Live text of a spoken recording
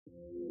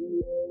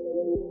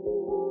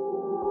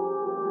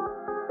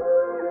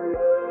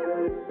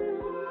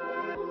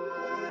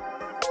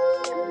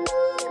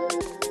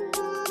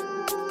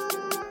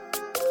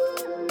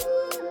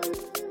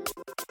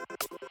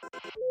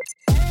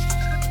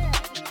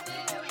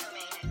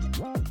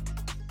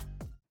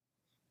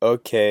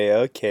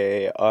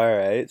Okay,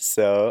 alright.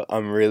 So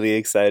I'm really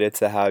excited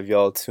to have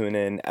y'all tune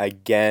in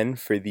again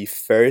for the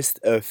first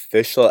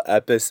official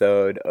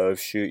episode of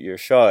Shoot Your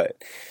Shot.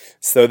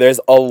 So there's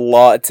a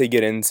lot to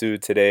get into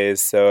today,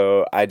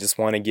 so I just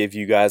want to give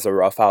you guys a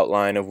rough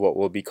outline of what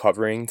we'll be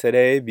covering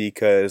today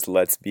because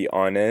let's be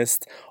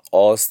honest,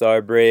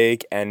 All-Star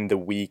break and the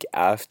week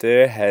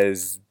after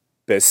has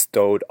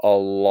bestowed a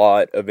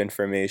lot of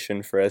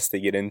information for us to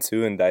get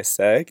into and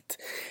dissect.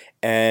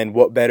 And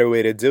what better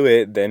way to do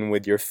it than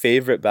with your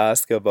favorite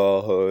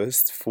basketball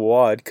host,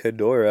 Fuad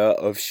Kadora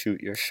of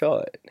Shoot Your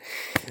Shot.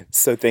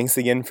 So thanks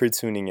again for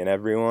tuning in,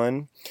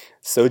 everyone.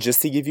 So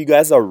just to give you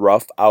guys a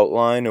rough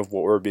outline of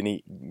what we're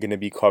going to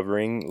be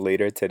covering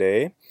later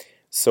today.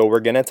 So we're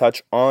going to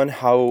touch on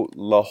how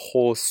the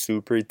whole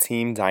super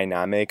team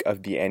dynamic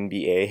of the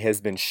NBA has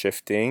been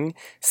shifting,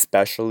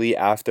 especially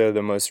after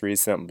the most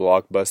recent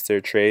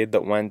blockbuster trade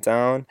that went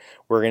down.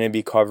 We're going to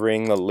be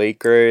covering the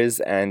Lakers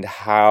and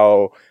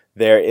how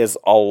there is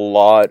a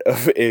lot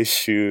of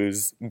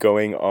issues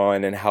going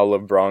on and how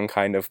LeBron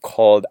kind of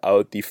called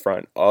out the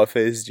front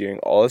office during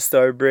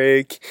All-Star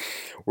break.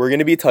 We're going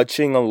to be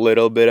touching a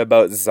little bit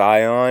about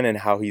Zion and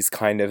how he's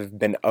kind of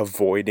been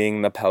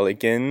avoiding the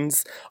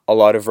Pelicans. A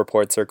lot of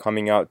reports are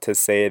coming out to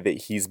say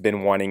that he's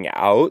been wanting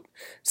out.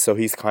 So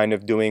he's kind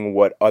of doing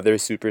what other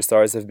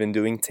superstars have been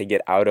doing to get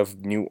out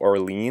of New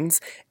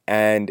Orleans.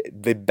 And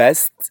the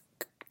best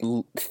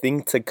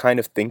thing to kind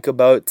of think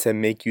about to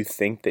make you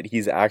think that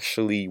he's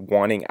actually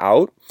wanting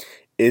out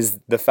is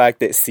the fact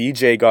that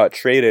CJ got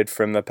traded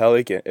from the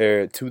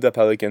to the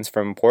Pelicans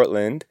from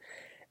Portland,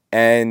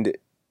 and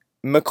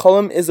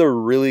McCollum is a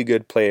really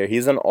good player.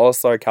 He's an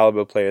all-star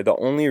caliber player. The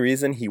only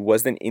reason he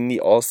wasn't in the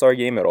all-star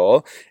game at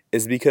all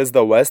is because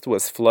the West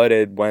was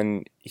flooded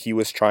when he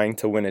was trying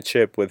to win a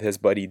chip with his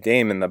buddy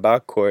Dame in the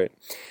backcourt.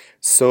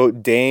 So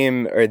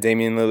Dame, or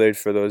Damian Lillard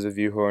for those of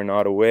you who are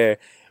not aware,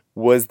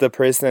 was the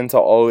person to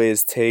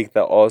always take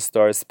the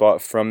all-star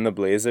spot from the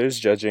Blazers,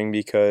 judging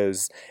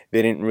because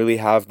they didn't really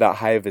have that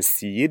high of a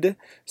seed,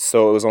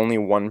 so it was only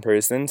one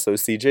person. So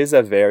CJ's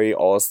a very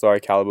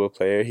all-star caliber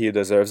player. He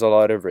deserves a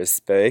lot of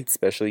respect,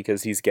 especially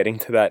because he's getting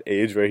to that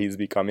age where he's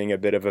becoming a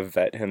bit of a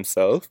vet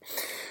himself.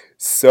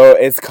 So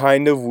it's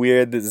kind of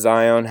weird that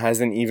Zion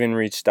hasn't even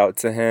reached out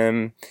to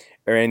him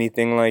or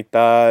anything like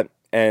that,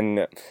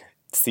 and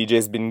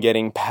CJ's been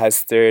getting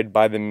pestered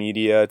by the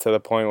media to the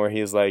point where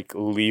he's like,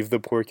 leave the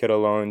poor kid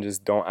alone,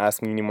 just don't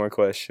ask me any more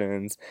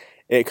questions.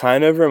 It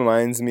kind of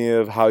reminds me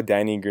of how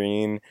Danny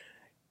Green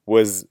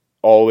was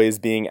always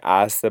being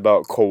asked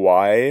about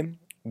Kawhi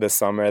the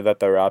summer that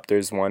the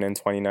Raptors won in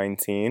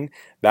 2019.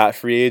 That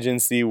free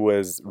agency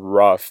was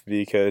rough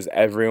because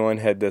everyone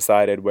had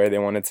decided where they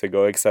wanted to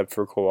go except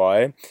for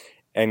Kawhi.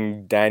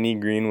 And Danny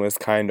Green was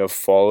kind of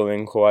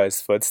following Kawhi's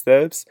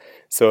footsteps.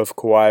 So if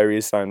Kawhi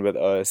re-signed with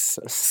us,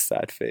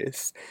 sad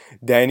face,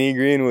 Danny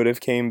Green would have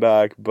came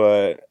back.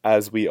 But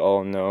as we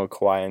all know,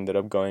 Kawhi ended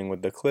up going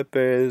with the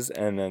Clippers,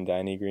 and then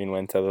Danny Green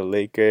went to the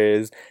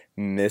Lakers,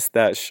 missed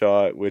that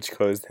shot, which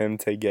caused him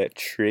to get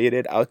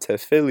traded out to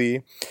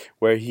Philly,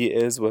 where he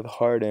is with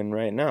Harden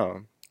right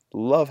now.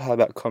 Love how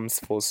that comes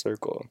full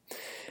circle.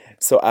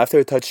 So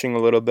after touching a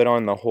little bit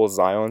on the whole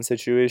Zion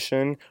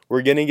situation,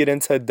 we're going to get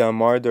into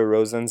DeMar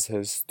DeRozan's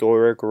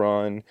historic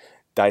run,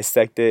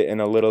 dissect it in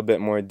a little bit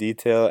more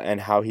detail,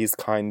 and how he's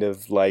kind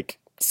of like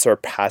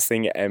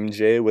surpassing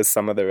MJ with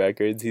some of the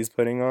records he's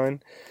putting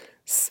on.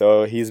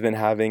 So he's been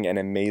having an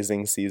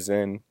amazing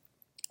season.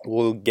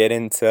 We'll get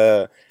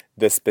into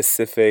the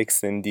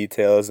specifics and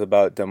details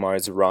about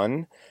DeMar's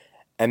run.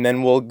 And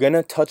then we're going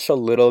to touch a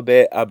little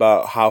bit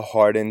about how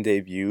Harden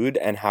debuted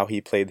and how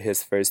he played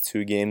his first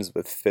two games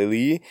with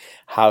Philly,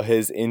 how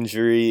his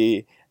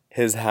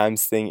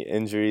hamstring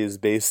injury is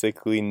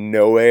basically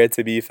nowhere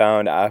to be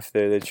found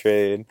after the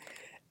trade.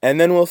 And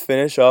then we'll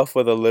finish off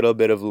with a little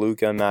bit of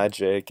Luka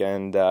magic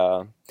and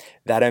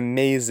that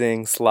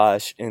amazing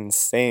 /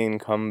 insane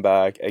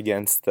comeback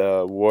against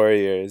the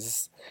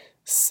Warriors.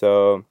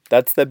 So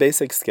that's the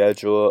basic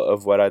schedule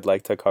of what I'd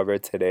like to cover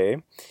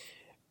today.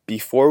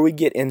 Before we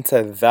get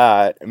into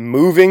that,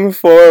 moving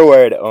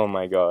forward, oh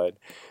my god.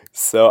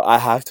 So I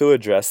have to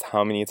address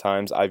how many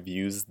times I've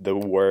used the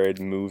word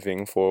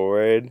moving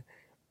forward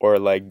or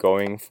like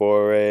going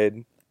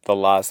forward the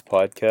last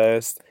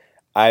podcast.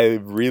 I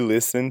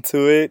re-listened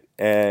to it,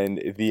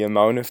 and the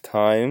amount of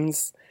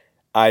times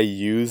I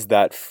used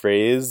that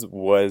phrase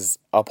was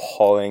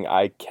appalling.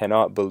 I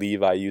cannot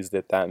believe I used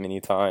it that many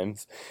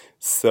times.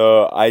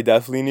 So I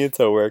definitely need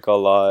to work a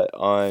lot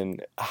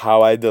on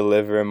how I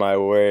deliver my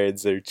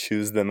words or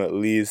choose them at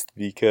least,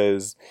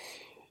 because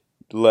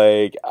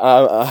like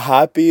I'm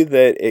happy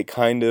that it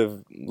kind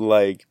of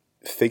like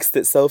fixed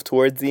itself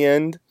towards the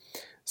end.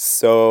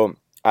 So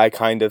I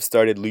kind of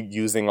started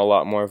using a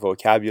lot more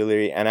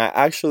vocabulary, and I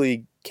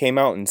actually came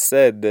out and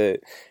said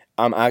that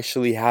I'm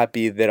actually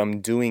happy that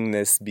I'm doing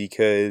this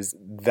because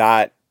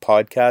that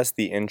podcast,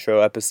 the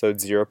intro episode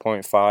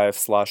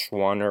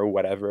 0.5/1 or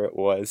whatever it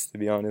was, to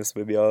be honest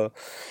with y'all,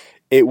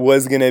 it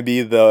was gonna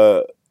be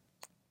the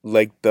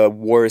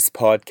worst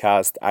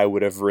podcast I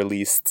would have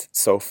released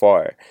so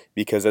far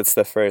because it's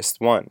the first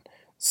one.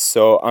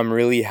 So I'm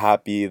really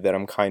happy that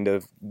I'm kind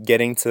of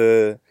getting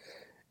to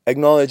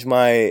acknowledge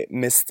my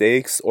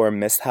mistakes or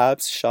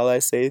mishaps, shall I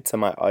say, to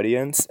my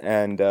audience.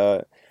 And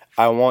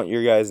I want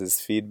your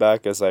guys'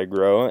 feedback as I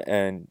grow,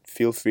 and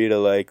feel free to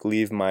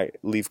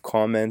leave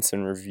comments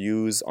and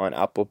reviews on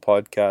Apple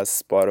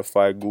Podcasts,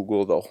 Spotify,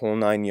 Google, the whole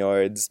nine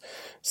yards.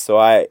 So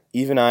I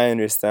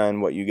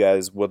understand what you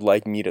guys would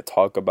like me to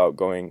talk about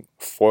going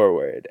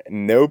forward.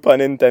 No pun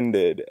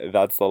intended.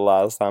 That's the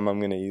last time I'm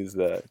gonna use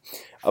that.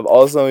 I've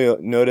also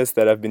noticed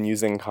that I've been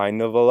using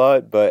kind of a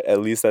lot, but at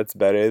least that's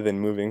better than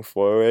moving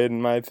forward,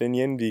 in my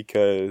opinion,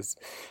 because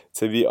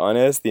to be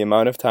honest, the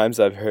amount of times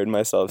I've heard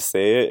myself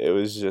say it, it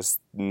was just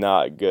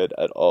not good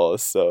at all.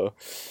 So,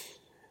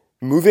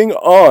 moving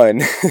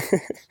on.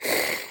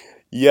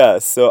 Yeah,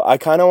 so I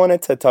kind of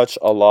wanted to touch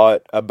a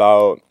lot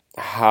about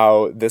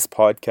how this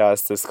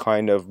podcast is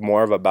kind of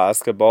more of a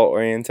basketball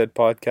oriented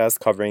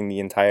podcast covering the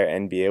entire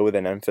NBA with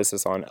an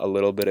emphasis on a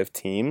little bit of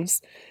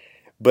teams.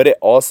 But it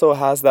also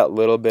has that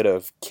little bit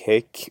of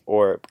kick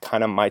or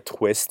kind of my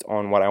twist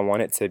on what I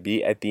want it to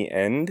be at the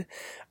end.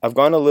 I've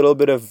gotten a little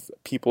bit of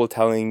people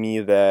telling me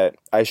that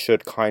I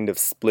should kind of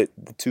split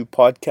the two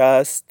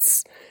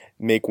podcasts,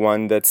 make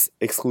one that's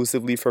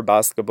exclusively for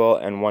basketball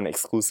and one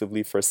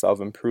exclusively for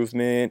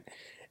self-improvement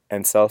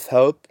and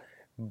self-help.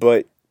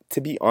 But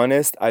to be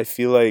honest, I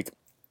feel like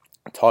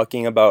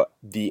talking about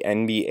the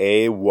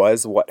NBA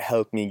was what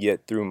helped me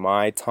get through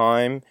my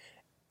time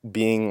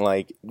being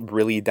like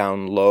really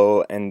down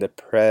low and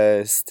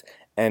depressed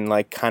and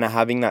like kind of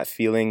having that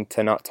feeling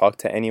to not talk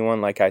to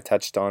anyone like I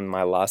touched on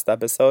my last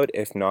episode.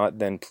 If not,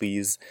 then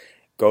please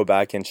go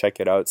back and check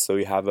it out so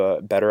you have a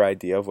better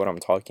idea of what I'm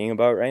talking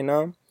about right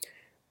now.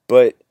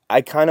 But I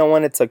kind of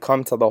wanted to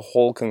come to the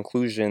whole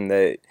conclusion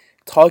that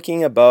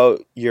talking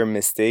about your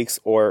mistakes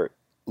or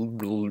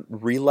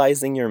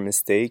realizing your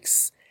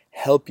mistakes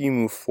help you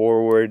move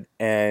forward,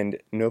 and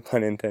no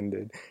pun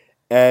intended,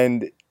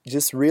 and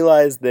just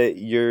realize that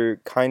you're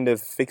kind of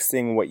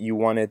fixing what you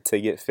wanted to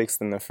get fixed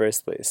in the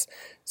first place.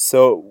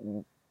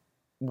 So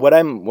what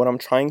I'm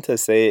trying to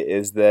say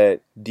is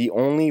that the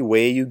only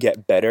way you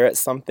get better at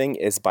something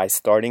is by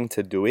starting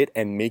to do it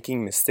and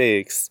making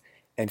mistakes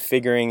and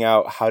figuring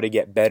out how to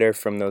get better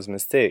from those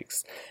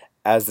mistakes.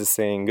 As the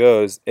saying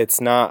goes, it's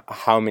not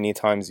how many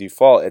times you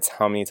fall, it's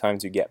how many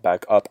times you get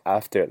back up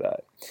after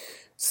that.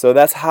 So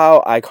that's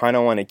how I kind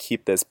of want to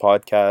keep this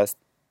podcast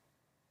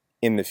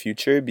in the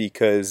future,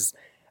 because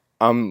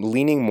I'm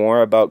leaning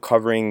more about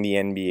covering the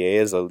NBA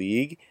as a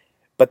league,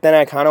 but then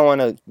I kind of want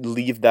to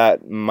leave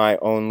that my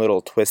own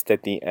little twist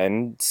at the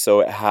end so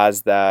it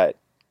has that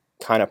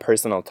kind of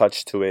personal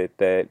touch to it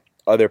that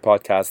other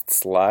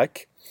podcasts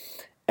lack.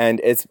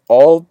 And it's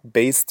all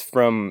based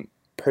from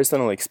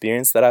personal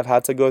experience that I've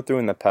had to go through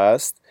in the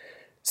past.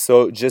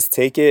 So just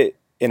take it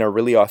in a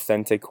really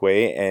authentic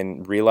way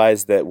and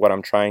realize that what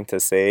I'm trying to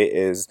say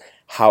is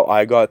how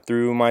I got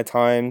through my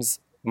times,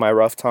 my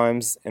rough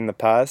times in the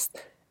past.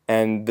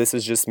 And this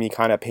is just me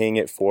kind of paying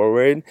it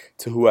forward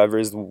to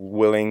whoever's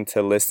willing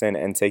to listen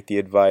and take the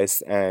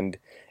advice. And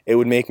it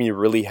would make me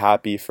really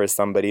happy for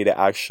somebody to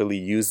actually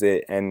use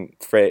it and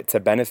for it to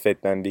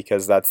benefit them,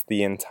 because that's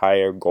the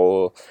entire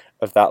goal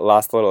of that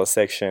last little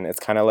section. It's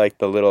kind of like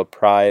the little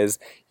prize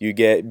you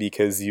get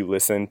because you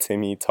listen to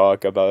me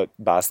talk about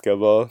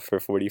basketball for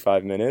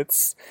 45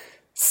 minutes.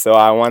 So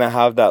I want to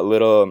have that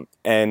little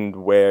end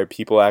where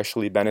people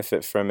actually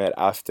benefit from it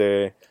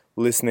after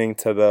listening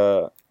to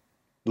the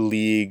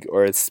league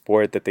or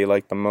sport that they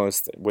like the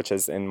most, which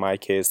is in my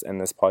case and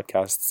this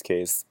podcast's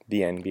case,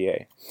 the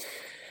NBA.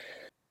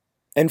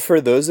 And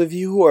for those of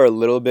you who are a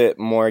little bit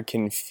more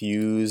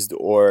confused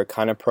or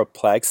kind of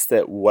perplexed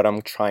at what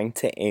I'm trying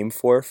to aim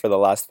for the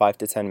last 5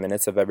 to 10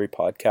 minutes of every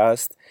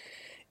podcast,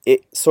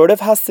 it sort of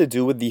has to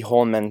do with the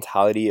whole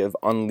mentality of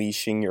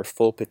unleashing your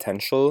full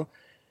potential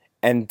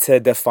and to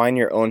define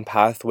your own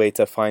pathway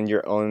to find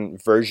your own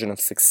version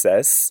of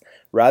success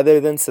rather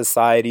than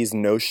society's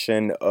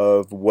notion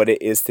of what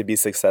it is to be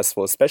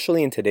successful,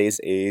 especially in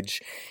today's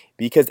age,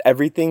 because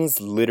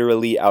everything's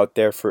literally out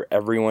there for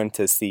everyone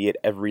to see it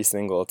every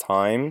single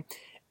time,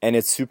 and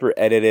it's super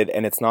edited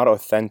and it's not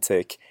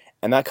authentic.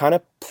 And that kind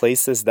of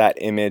places that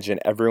image in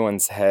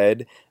everyone's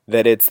head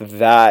that it's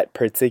that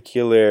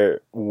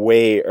particular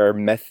way or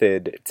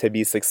method to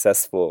be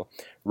successful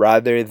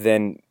rather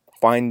than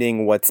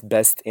finding what's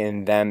best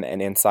in them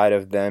and inside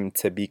of them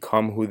to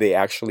become who they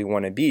actually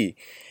want to be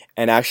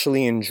and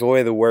actually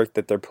enjoy the work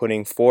that they're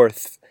putting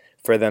forth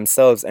for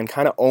themselves and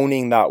kind of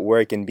owning that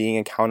work and being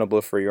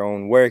accountable for your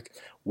own work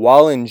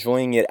while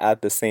enjoying it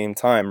at the same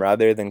time,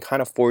 rather than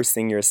kind of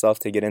forcing yourself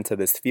to get into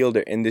this field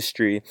or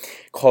industry,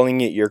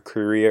 calling it your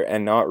career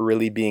and not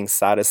really being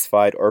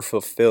satisfied or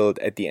fulfilled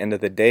at the end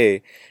of the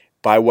day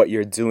by what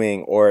you're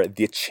doing or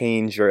the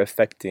change you're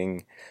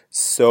affecting.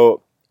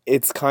 So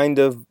it's kind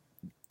of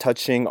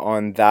touching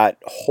on that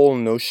whole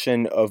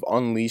notion of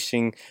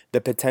unleashing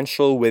the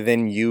potential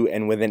within you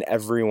and within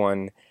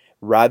everyone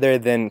rather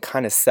than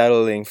kind of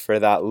settling for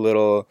that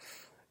little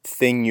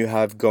thing you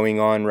have going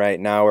on right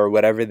now or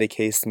whatever the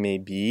case may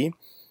be.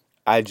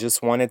 I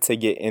just wanted to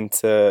get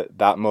into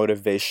that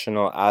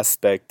motivational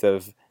aspect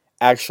of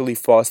actually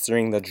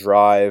fostering the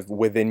drive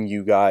within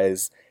you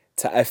guys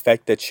to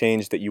affect the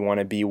change that you want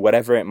to be,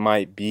 whatever it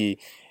might be,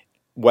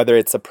 whether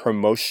it's a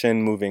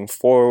promotion moving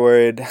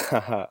forward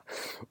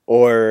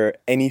or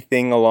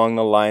anything along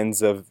the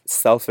lines of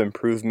self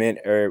improvement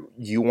or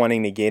you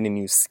wanting to gain a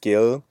new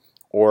skill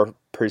or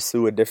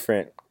pursue a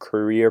different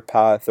career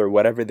path or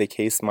whatever the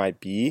case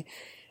might be.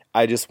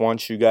 I just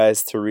want you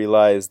guys to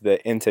realize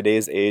that in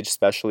today's age,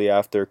 especially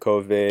after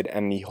COVID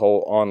and the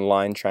whole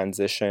online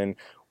transition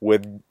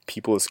with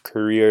people's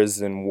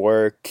careers and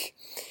work,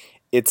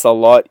 it's a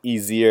lot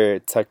easier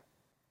to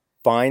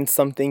find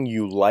something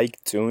you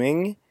like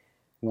doing,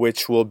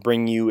 which will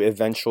bring you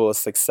eventual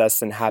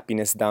success and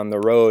happiness down the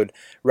road,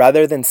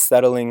 rather than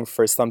settling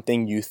for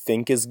something you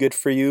think is good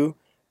for you,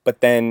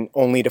 but then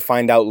only to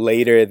find out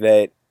later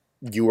that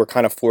you were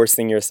kind of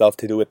forcing yourself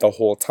to do it the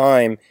whole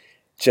time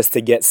just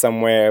to get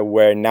somewhere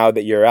where now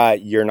that you're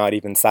at, you're not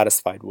even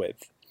satisfied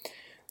with.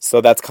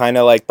 So that's kind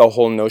of like the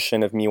whole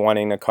notion of me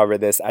wanting to cover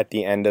this at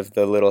the end of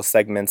the little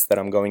segments that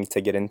I'm going to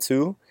get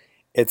into.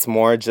 It's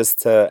more just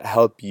to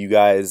help you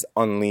guys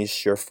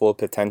unleash your full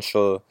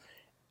potential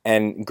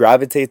and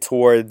gravitate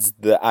towards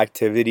the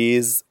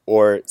activities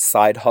or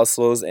side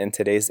hustles in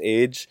today's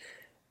age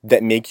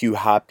that make you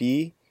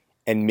happy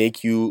and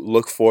make you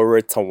look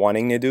forward to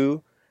wanting to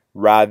do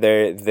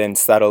rather than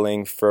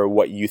settling for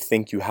what you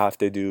think you have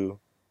to do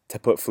to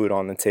put food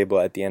on the table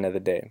at the end of the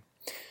day.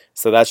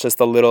 So that's just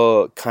a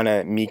little kind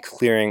of me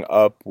clearing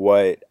up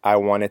what I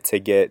wanted to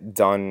get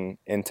done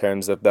in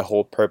terms of the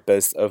whole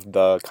purpose of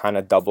the kind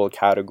of double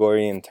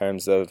category in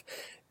terms of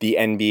the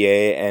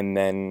NBA and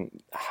then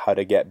how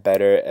to get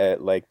better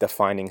at like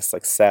defining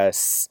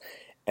success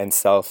and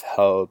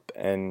self-help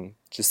and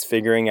just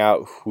figuring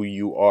out who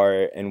you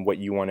are and what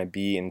you want to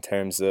be in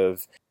terms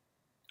of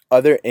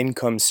other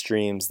income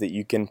streams that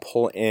you can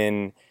pull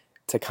in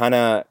to kind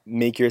of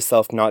make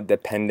yourself not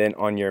dependent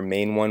on your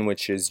main one,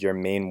 which is your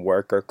main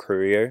work or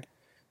career.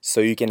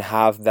 So you can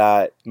have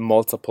that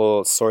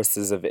multiple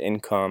sources of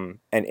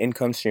income and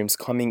income streams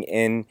coming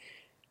in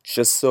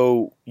just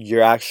so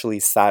you're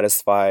actually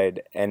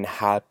satisfied and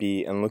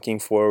happy and looking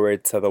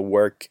forward to the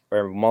work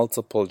or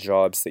multiple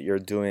jobs that you're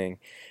doing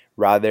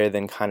rather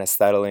than kind of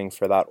settling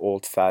for that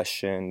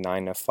old-fashioned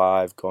 9 to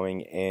 5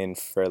 going in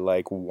for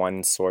like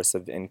one source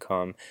of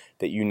income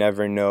that you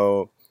never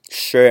know.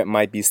 Sure, it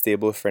might be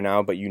stable for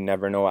now, but you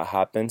never know what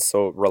happens.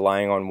 So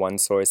relying on one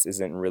source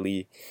isn't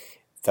really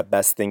the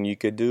best thing you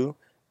could do.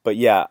 But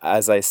yeah,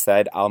 as I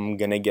said, I'm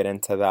going to get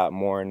into that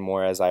more and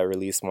more as I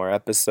release more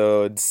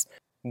episodes,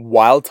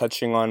 while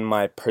touching on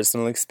my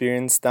personal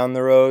experience down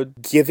the road,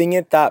 giving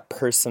it that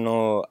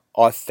personal,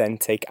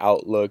 authentic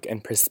outlook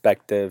and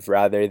perspective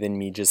rather than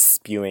me just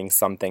spewing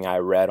something I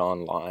read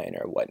online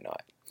or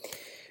whatnot.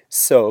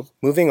 So,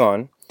 moving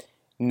on.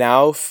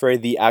 Now for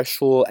the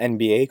actual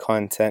NBA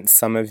content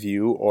some of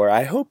you, or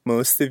I hope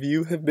most of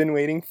you, have been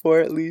waiting for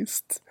at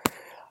least.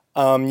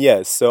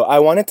 Yes, so I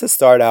wanted to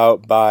start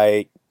out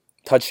by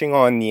touching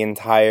on the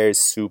entire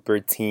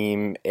super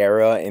team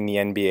era in the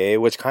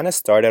NBA, which kind of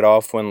started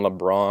off when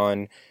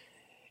LeBron's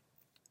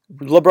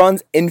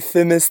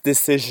infamous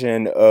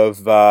decision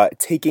of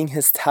taking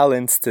his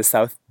talents to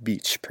South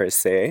Beach, per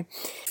se.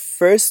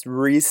 First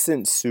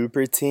recent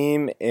super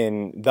team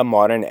in the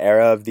modern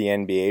era of the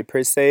NBA,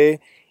 per se,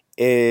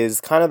 is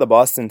kind of the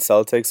Boston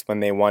Celtics when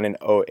they won in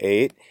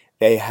 2008.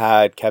 They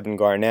had Kevin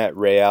Garnett,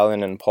 Ray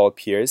Allen, and Paul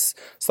Pierce.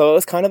 So it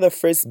was kind of the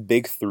first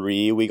big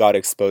three we got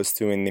exposed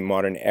to in the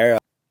modern era.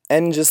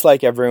 And just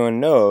like everyone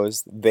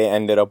knows, they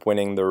ended up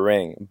winning the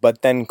ring.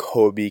 But then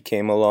Kobe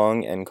came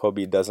along, and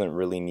Kobe doesn't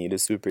really need a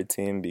super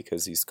team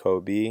because he's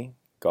Kobe.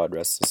 God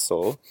rest his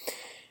soul.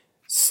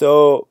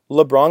 So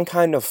LeBron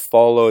kind of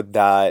followed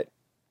that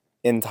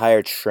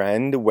entire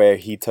trend where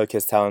he took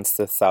his talents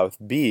to South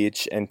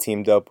Beach and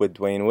teamed up with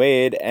Dwayne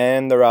Wade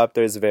and the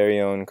Raptors' very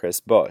own Chris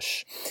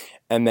Bosh.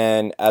 And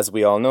then, as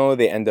we all know,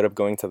 they ended up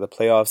going to the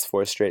playoffs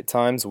 4 straight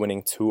times,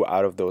 winning 2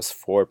 out of those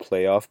 4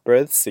 playoff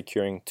berths,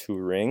 securing 2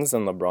 rings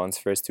and LeBron's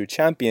first 2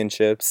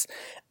 championships.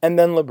 And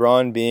then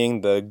LeBron,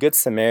 being the good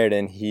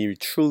Samaritan he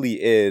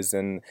truly is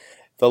and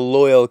the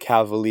loyal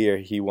Cavalier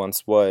he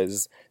once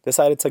was,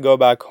 decided to go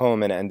back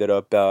home and ended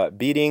up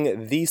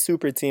beating the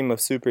super team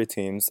of super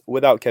teams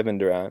without Kevin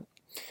Durant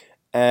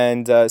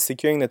and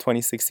securing the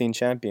 2016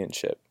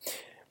 championship.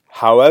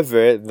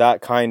 However,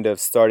 that kind of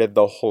started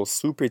the whole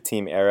super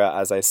team era,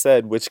 as I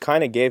said, which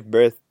kind of gave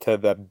birth to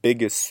the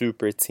biggest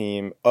super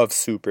team of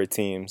super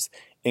teams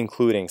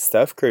including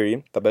Steph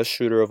Curry, the best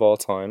shooter of all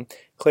time,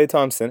 Klay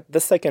Thompson, the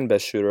second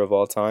best shooter of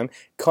all time,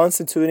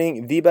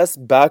 constituting the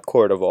best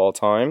backcourt of all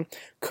time,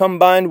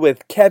 combined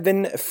with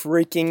Kevin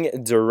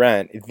freaking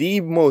Durant,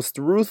 the most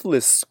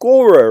ruthless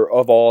scorer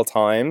of all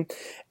time.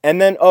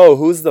 And then, oh,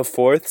 who's the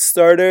fourth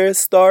star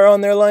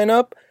on their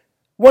lineup?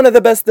 One of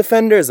the best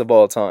defenders of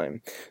all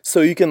time.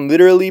 So you can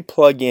literally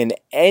plug in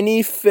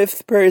any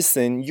fifth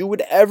person you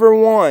would ever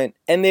want,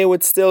 and they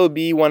would still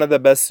be one of the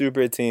best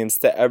super teams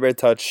to ever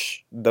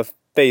touch the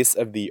face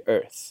of the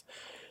earth.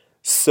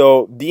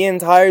 So the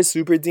entire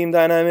super team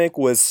dynamic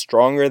was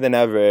stronger than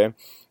ever,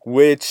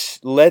 which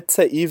led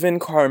to even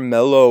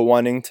Carmelo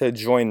wanting to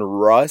join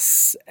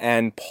Russ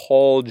and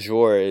Paul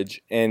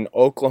George in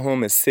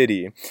Oklahoma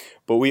City.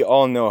 But we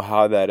all know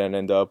how that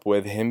ended up,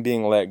 with him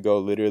being let go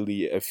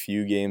literally a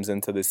few games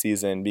into the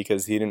season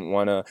because he didn't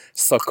want to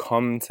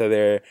succumb to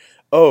their,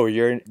 oh,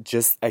 you're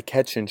just a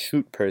catch and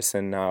shoot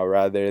person now,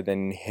 rather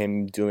than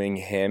him doing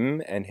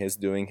him and his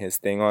doing his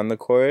thing on the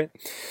court.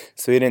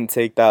 So he didn't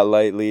take that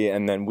lightly,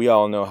 and then we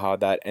all know how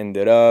that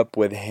ended up,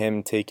 with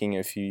him taking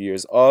a few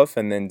years off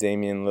and then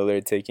Damian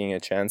Lillard taking a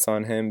chance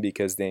on him,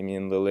 because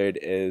Damian Lillard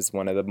is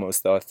one of the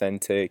most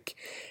authentic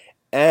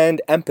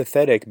and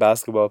empathetic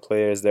basketball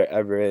players there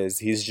ever is.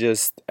 He's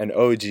just an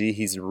OG.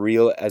 He's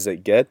real as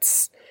it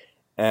gets,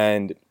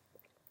 and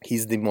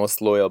he's the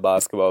most loyal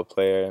basketball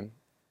player.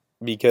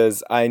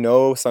 Because I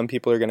know some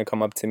people are going to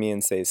come up to me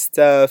and say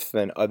Steph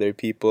and other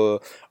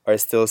people are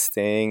still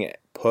staying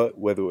put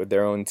with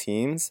their own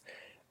teams.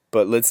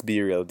 But let's be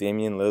real,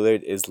 Damian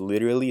Lillard is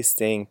literally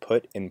staying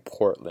put in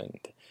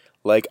Portland.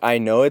 Like, I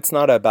know it's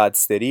not a bad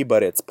city,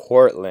 but it's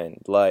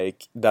Portland.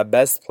 Like, the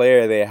best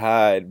player they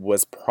had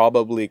was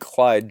probably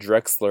Clyde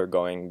Drexler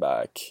going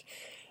back.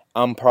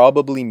 I'm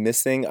probably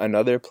missing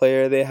another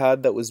player they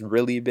had that was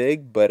really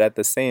big, but at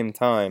the same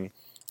time,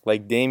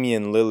 like,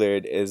 Damian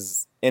Lillard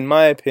is, in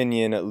my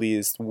opinion at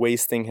least,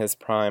 wasting his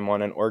prime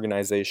on an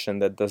organization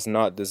that does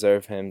not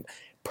deserve him,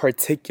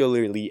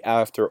 particularly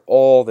after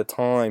all the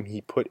time he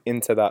put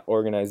into that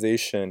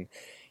organization.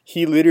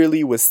 He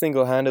literally was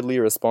single-handedly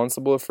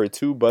responsible for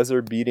 2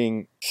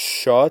 buzzer-beating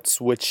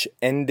shots which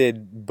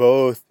ended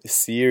both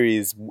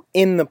series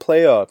in the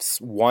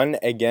playoffs. One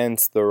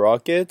against the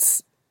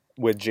Rockets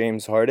with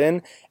James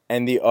Harden,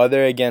 and the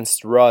other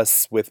against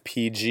Russ with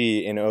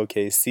PG in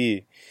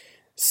OKC.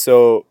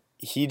 So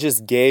he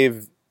just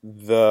gave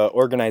the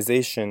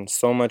organization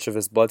so much of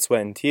his blood,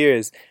 sweat, and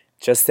tears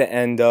just to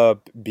end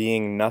up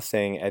being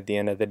nothing at the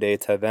end of the day,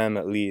 to them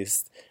at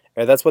least.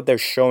 Or that's what they're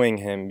showing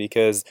him,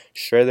 because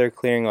sure, they're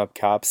clearing up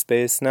cap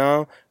space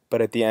now, but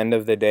at the end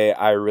of the day,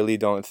 I really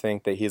don't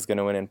think that he's going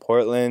to win in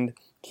Portland.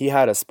 He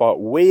had a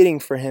spot waiting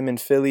for him in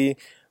Philly,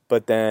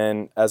 but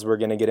then, as we're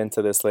going to get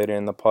into this later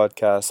in the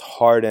podcast,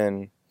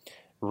 Harden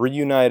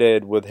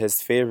reunited with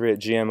his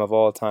favorite GM of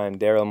all time,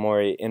 Daryl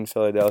Morey, in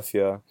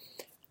Philadelphia,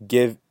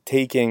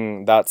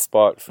 taking that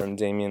spot from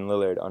Damian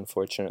Lillard,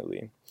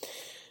 unfortunately.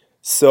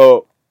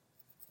 So,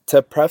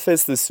 to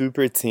preface the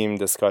super team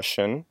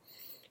discussion,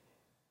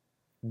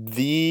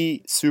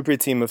 the super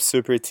team of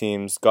super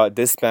teams got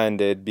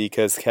disbanded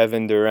because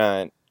Kevin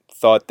Durant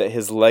thought that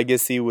his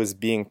legacy was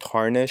being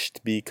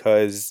tarnished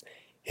because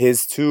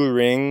his 2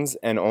 rings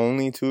and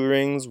only 2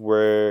 rings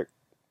were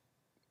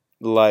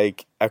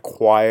like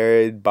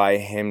acquired by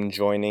him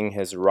joining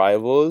his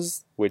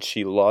rivals, which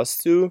he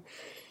lost to.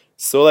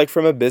 So, like,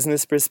 from a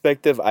business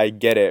perspective, I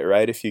get it,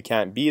 right? If you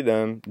can't beat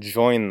them,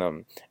 join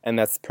them. And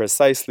that's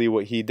precisely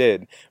what he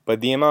did.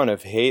 But the amount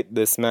of hate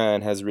this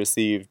man has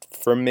received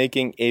for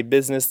making a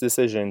business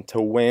decision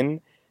to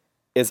win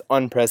is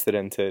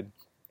unprecedented.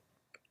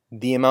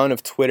 The amount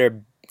of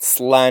Twitter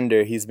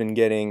slander he's been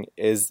getting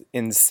is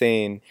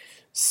insane.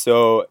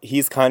 So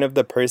he's kind of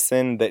the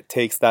person that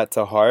takes that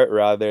to heart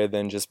rather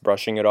than just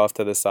brushing it off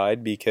to the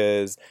side,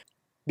 because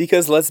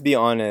let's be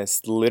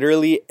honest,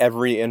 literally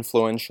every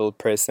influential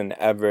person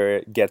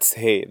ever gets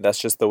hate.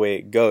 That's just the way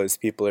it goes.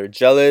 People are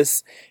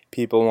jealous,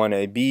 people want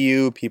to be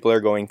you, people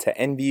are going to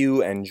envy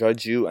you and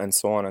judge you, and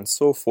so on and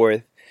so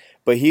forth.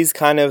 But he's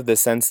kind of the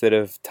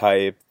sensitive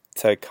type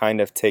to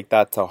kind of take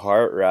that to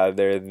heart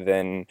rather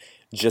than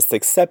just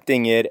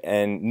accepting it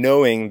and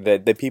knowing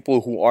that the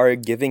people who are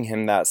giving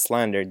him that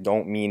slander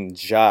don't mean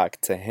jack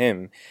to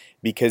him.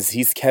 Because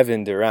he's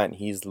Kevin Durant.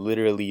 He's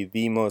literally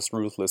the most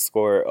ruthless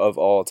scorer of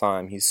all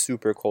time. He's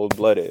super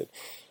cold-blooded.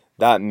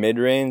 That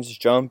mid-range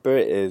jumper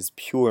is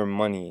pure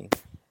money.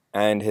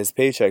 And his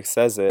paycheck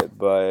says it,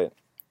 but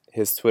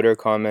his Twitter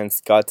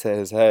comments got to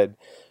his head.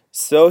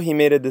 So he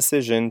made a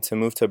decision to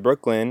move to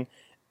Brooklyn.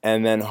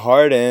 And then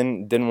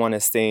Harden didn't want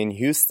to stay in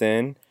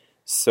Houston.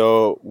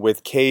 So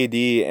with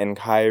KD and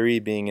Kyrie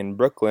being in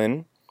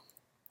Brooklyn,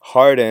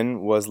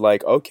 Harden was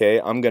like, okay,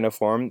 I'm going to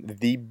form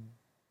the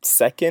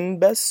second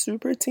best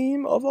super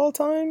team of all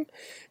time,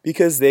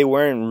 because they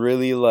weren't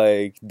really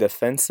like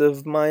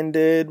defensive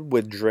minded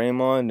with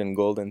Draymond and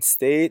Golden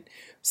State.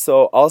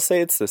 So I'll say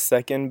it's the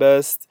second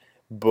best,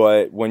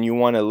 but when you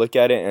want to look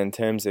at it in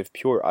terms of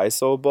pure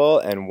ISO ball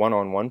and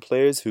one-on-one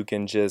players who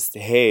can just,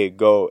 hey,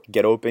 go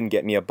get open,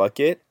 get me a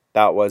bucket,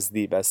 that was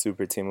the best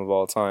super team of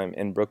all time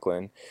in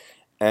Brooklyn.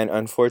 And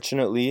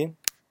unfortunately,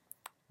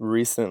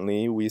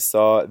 recently we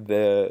saw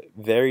the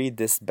very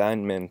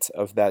disbandment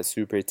of that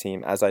super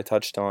team, as I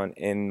touched on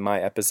in my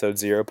episode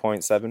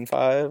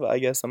 0.75, I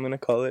guess I'm going to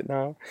call it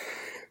now.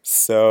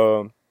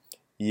 So,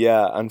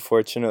 yeah,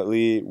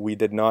 unfortunately, we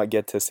did not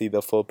get to see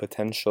the full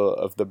potential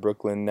of the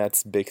Brooklyn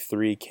Nets Big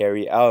Three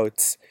carry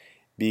out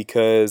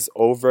because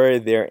over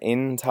their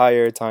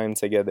entire time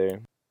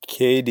together,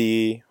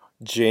 KD,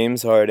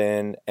 James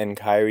Harden, and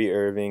Kyrie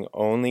Irving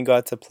only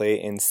got to play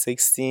in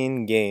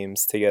 16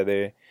 games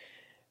together,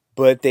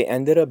 but they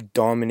ended up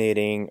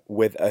dominating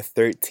with a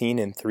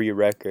 13-3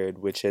 record,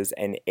 which is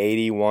an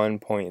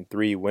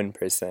 81.3 win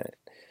percent.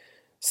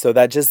 So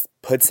that just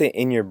puts it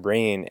in your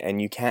brain,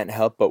 and you can't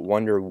help but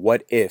wonder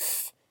what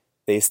if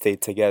they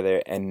stayed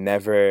together and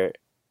never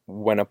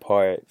went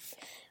apart,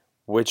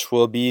 which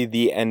will be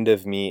the end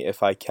of me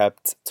if I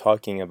kept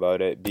talking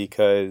about it,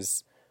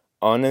 because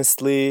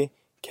honestly,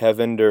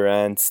 Kevin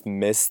Durant's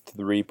missed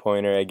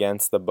three-pointer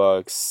against the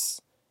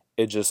Bucks,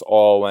 it just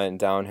all went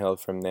downhill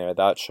from there.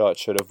 That shot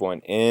should have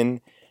went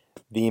in.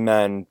 The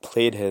man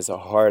played his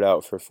heart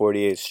out for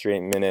 48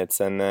 straight minutes,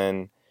 and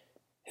then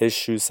his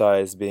shoe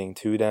size being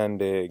too damn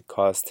big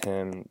cost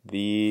him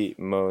the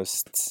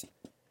most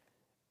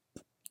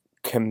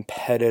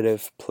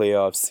competitive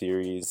playoff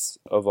series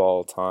of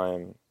all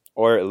time,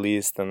 or at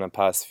least in the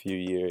past few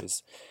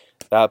years.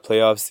 That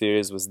playoff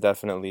series was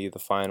definitely the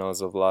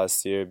finals of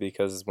last year,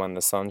 because when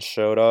the Suns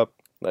showed up,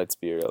 let's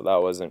be real,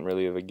 that wasn't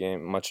really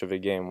much of a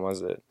game,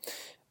 was it?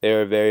 They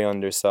were very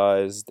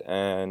undersized,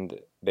 and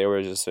they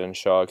were just in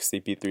shock.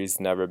 CP3's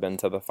never been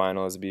to the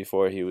finals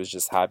before. He was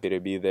just happy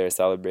to be there,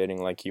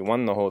 celebrating like he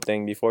won the whole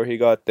thing before he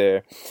got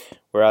there.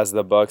 Whereas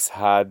the Bucks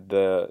had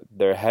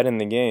their head in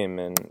the game,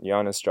 and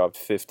Giannis dropped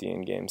 50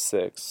 in Game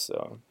 6.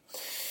 So,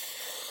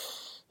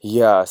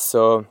 yeah,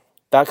 so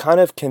that kind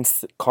of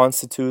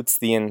constitutes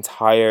the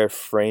entire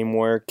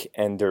framework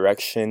and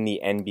direction the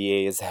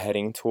NBA is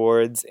heading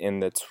towards in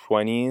the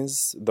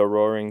 20s, the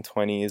roaring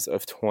 20s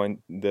of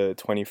the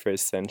 21st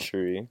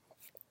century.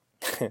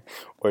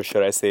 Or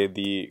should I say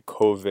the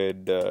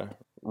COVID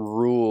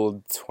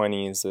ruled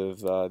 20s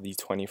of the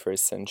 21st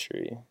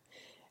century.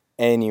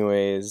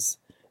 Anyways,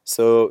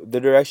 so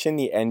the direction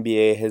the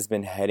NBA has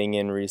been heading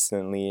in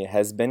recently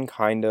has been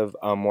kind of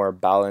a more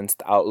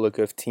balanced outlook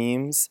of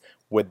teams,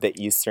 with the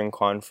Eastern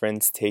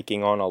Conference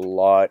taking on a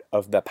lot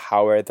of the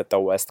power that the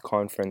West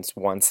Conference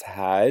once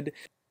had.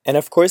 And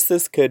of course,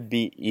 this could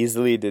be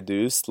easily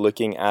deduced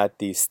looking at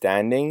the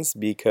standings,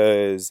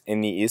 because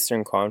in the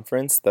Eastern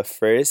Conference, the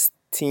first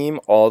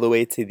team all the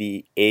way to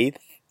the eighth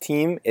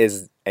team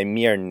is a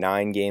mere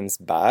 9 games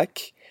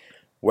back.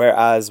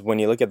 Whereas when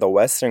you look at the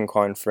Western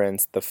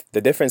Conference,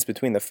 the difference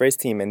between the first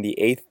team and the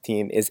eighth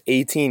team is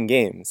 18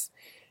 games.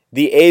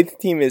 The eighth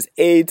team is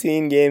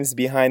 18 games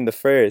behind the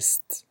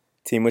first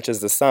team, which is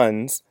the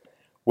Suns.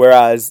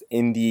 Whereas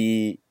in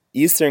the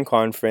Eastern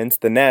Conference,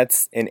 the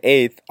Nets in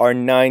eighth are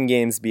 9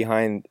 games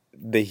behind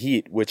the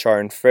Heat, which are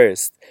in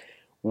first,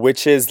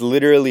 which is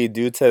literally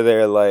due to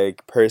their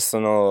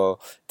personal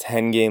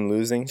 10-game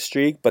losing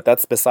streak, but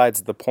that's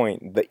besides the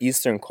point. The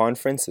Eastern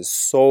Conference is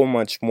so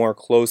much more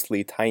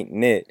closely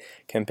tight-knit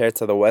compared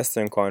to the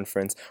Western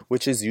Conference,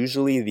 which is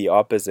usually the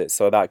opposite.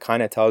 So that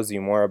kind of tells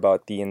you more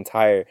about the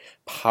entire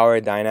power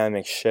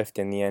dynamic shift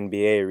in the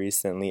NBA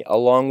recently,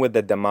 along with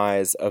the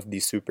demise of the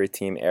super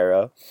team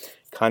era,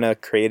 kind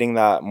of creating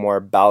that more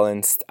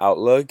balanced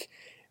outlook,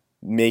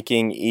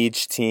 making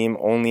each team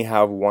only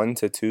have 1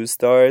 to 2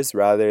 stars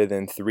rather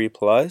than 3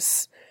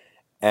 plus,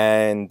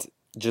 and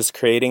just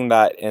creating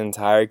that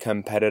entire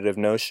competitive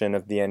notion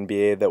of the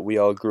NBA that we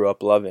all grew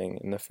up loving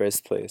in the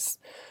first place.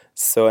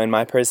 So in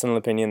my personal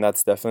opinion,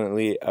 that's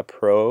definitely a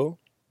pro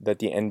that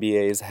the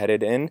NBA is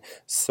headed in.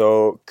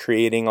 So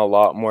creating a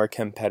lot more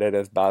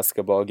competitive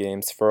basketball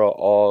games for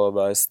all of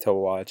us to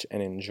watch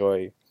and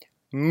enjoy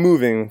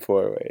moving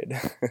forward.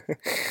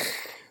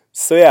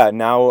 So yeah,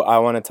 now I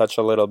want to touch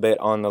a little bit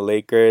on the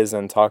Lakers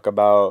and talk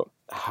about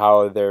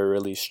how they're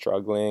really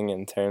struggling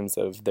in terms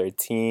of their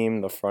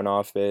team, the front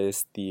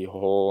office, the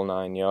whole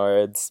 9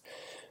 yards.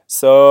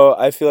 So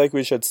I feel like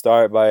we should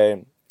start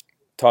by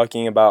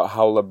talking about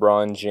how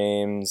LeBron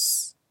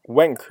James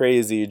went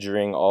crazy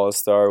during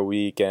All-Star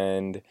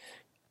Weekend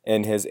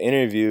in his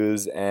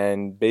interviews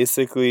and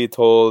basically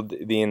told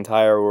the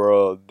entire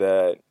world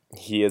that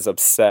he is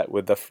upset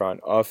with the front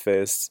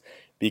office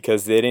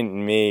because they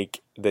didn't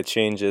make the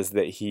changes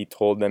that he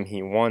told them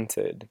he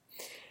wanted.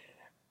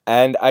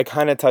 And I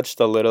kind of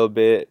touched a little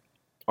bit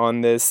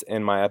on this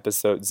in my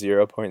episode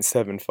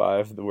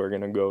 0.75. We're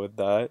going to go with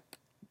that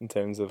in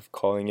terms of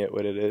calling it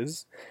what it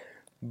is.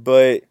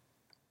 But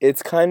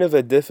it's kind of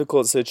a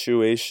difficult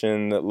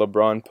situation that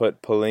LeBron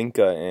put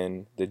Pelinka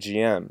in, the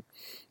GM,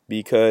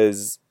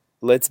 because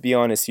let's be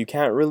honest, you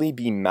can't really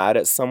be mad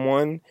at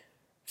someone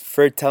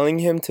for telling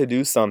him to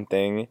do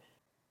something,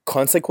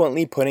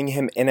 consequently putting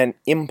him in an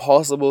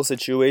impossible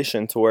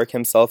situation to work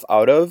himself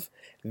out of,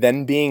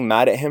 then being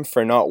mad at him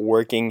for not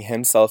working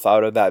himself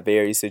out of that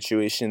very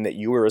situation that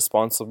you were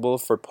responsible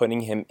for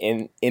putting him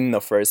in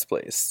the first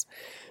place.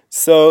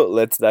 So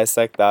let's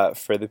dissect that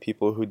for the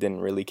people who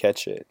didn't really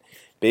catch it.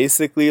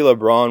 Basically,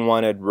 LeBron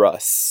wanted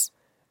Russ.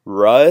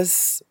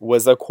 Russ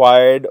was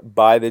acquired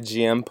by the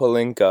GM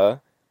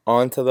Pelinka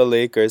onto the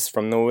Lakers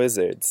from the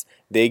Wizards.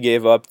 They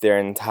gave up their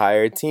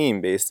entire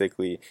team,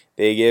 basically.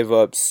 They gave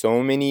up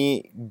so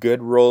many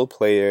good role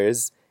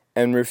players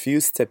and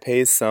refused to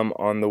pay some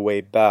on the way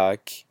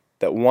back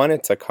that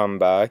wanted to come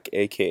back,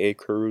 aka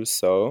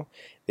Caruso.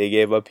 They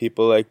gave up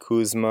people like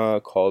Kuzma,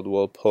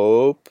 Caldwell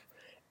Pope,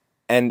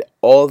 and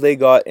all they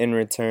got in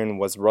return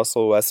was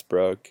Russell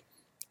Westbrook.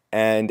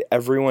 And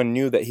everyone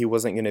knew that he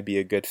wasn't going to be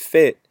a good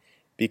fit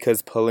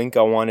because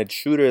Pelinka wanted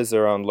shooters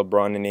around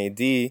LeBron and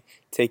AD,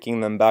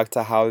 taking them back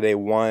to how they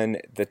won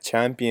the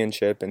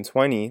championship in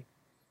 20.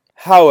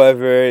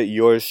 However,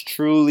 yours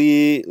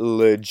truly,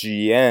 Le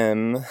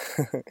GM,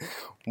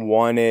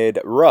 wanted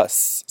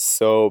Russ.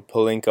 So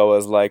Pelinka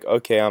was like,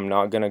 okay, I'm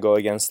not going to go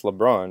against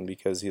LeBron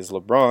because he's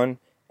LeBron.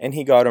 And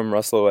he got him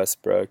Russell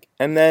Westbrook.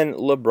 And then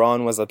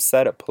LeBron was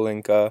upset at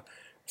Pelinka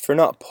for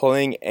not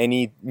pulling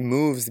any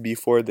moves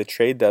before the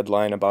trade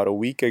deadline about a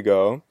week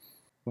ago,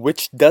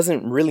 which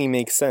doesn't really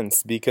make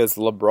sense because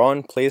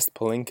LeBron placed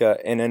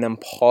Pelinka in an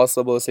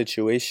impossible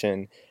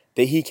situation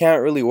that he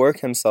can't really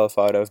work himself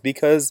out of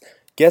because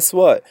guess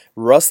what?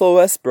 Russell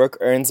Westbrook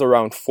earns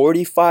around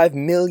 $45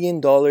 million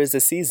a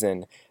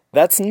season.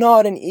 That's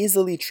not an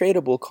easily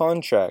tradable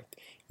contract.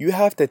 You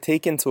have to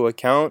take into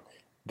account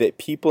that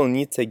people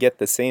need to get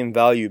the same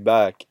value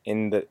back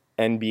in the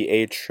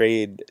NBA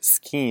trade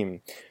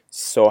scheme.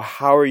 So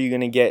how are you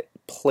going to get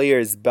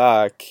players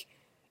back,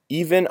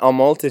 even a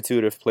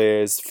multitude of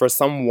players, for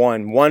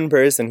one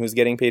person who's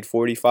getting paid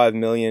 $45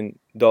 million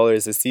a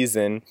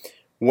season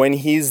when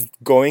he's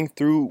going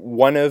through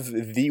one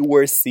of the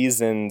worst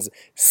seasons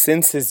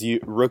since his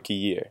rookie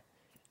year?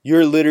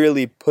 You're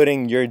literally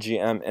putting your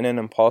GM in an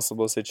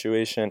impossible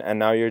situation, and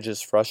now you're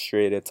just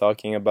frustrated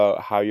talking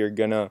about how you're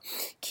going to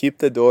keep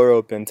the door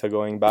open to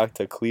going back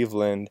to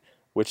Cleveland,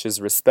 which is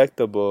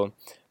respectable.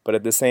 But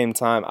at the same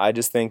time, I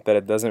just think that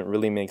it doesn't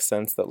really make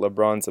sense that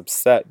LeBron's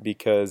upset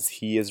because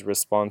he is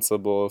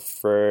responsible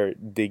for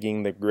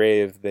digging the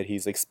grave that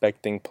he's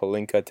expecting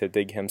Pelinka to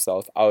dig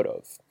himself out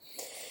of.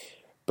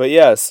 But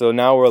yeah, so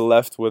now we're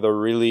left with a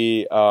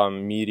really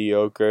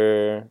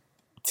mediocre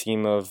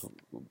team of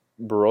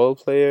role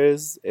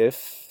players,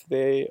 if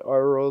they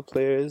are role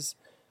players.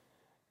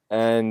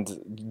 And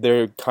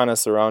they're kind of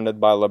surrounded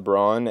by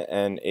LeBron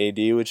and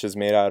AD, which is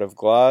made out of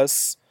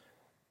glass,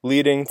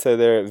 leading to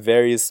their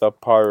very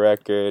subpar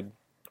record,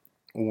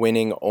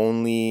 winning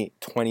only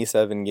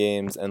 27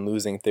 games and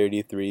losing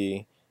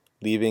 33,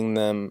 leaving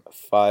them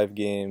 5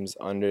 games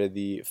under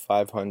the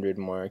 500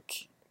 mark,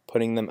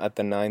 putting them at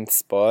the 9th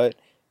spot,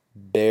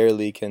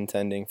 barely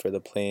contending for the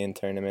play-in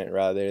tournament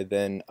rather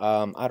than,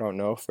 I don't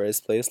know,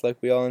 first place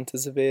like we all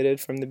anticipated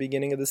from the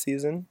beginning of the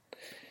season.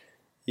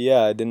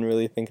 Yeah, I didn't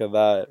really think of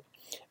that.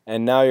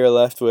 And now you're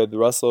left with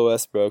Russell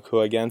Westbrook,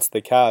 who against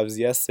the Cavs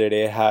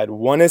yesterday had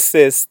 1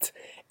 assist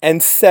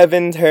and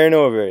 7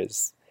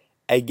 turnovers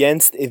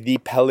against the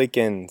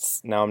Pelicans.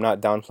 Now, I'm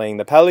not downplaying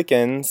the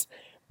Pelicans,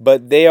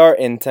 but they are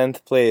in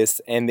 10th place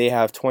and they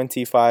have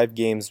 25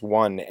 games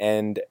won.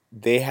 And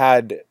they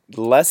had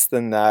less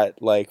than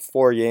that like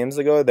 4 games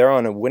ago. They're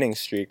on a winning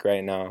streak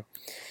right now.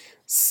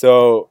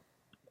 So,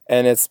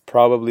 and it's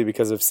probably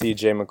because of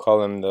CJ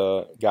McCollum,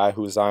 the guy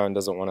who Zion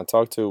doesn't want to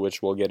talk to,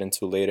 which we'll get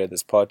into later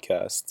this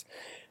podcast.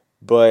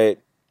 But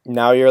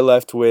now you're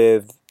left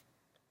with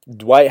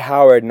Dwight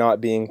Howard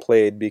not being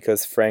played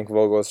because Frank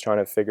Vogel is trying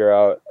to figure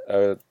out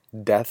a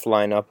death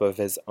lineup of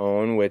his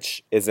own,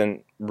 which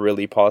isn't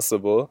really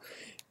possible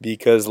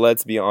because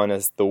let's be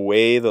honest, the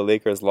way the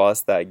Lakers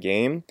lost that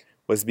game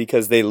was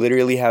because they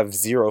literally have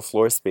 0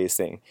 floor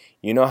spacing.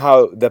 You know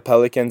how the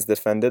Pelicans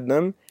defended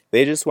them?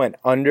 They just went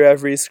under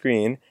every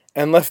screen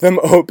and left them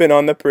open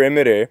on the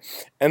perimeter.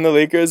 And the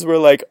Lakers were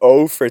like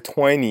 0 for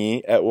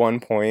 20 at one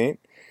point.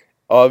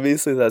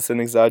 Obviously, that's an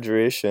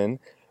exaggeration.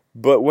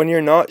 But when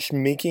you're not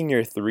making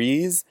your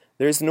threes,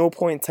 there's no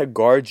point to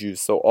guard you.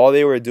 So all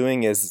they were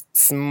doing is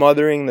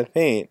smothering the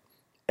paint.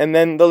 And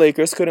then the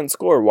Lakers couldn't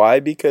score. Why?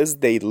 Because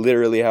they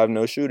literally have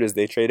no shooters.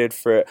 They traded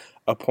for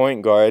a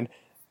point guard,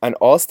 an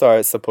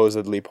all-star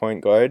supposedly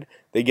point guard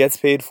that gets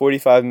paid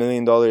 $45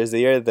 million a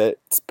year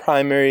that's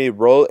primary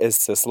role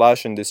is to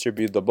slash and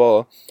distribute the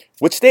ball,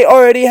 which they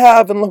already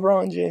have in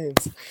LeBron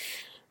James.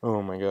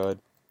 Oh my God.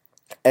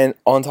 And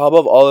on top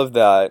of all of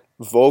that,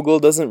 Vogel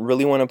doesn't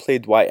really want to play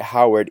Dwight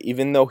Howard,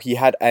 even though he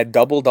had a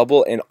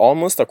double-double in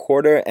almost a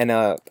quarter and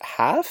a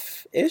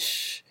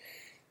half-ish.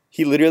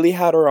 He literally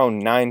had around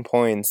 9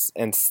 points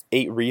and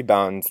 8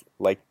 rebounds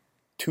like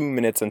 2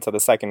 minutes into the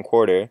second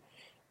quarter.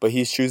 But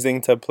he's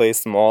choosing to play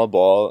small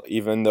ball,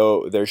 even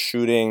though they're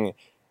shooting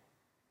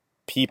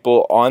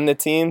people on the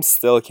team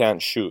still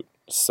can't shoot.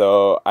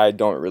 So I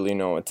don't really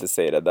know what to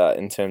say to that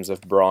in terms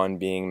of Braun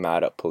being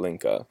mad at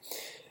Pelinka.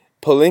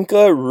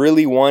 Pelinka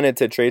really wanted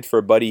to trade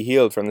for Buddy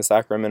Hield from the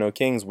Sacramento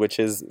Kings, which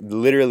is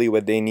literally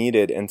what they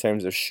needed in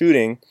terms of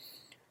shooting.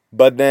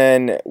 But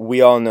then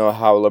we all know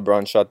how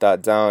LeBron shut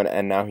that down,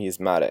 and now he's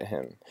mad at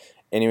him.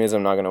 Anyways,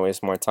 I'm not going to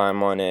waste more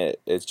time on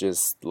it. It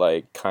just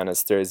like kind of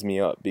stirs me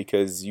up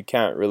because you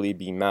can't really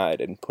be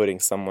mad and putting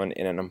someone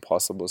in an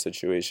impossible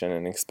situation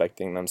and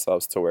expecting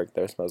themselves to work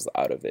themselves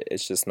out of it.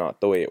 It's just not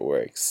the way it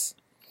works.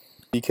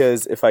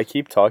 Because if I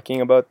keep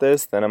talking about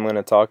this, then I'm going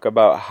to talk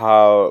about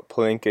how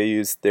Pelinka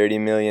used $30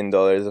 million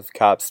of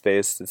cap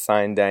space to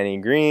sign Danny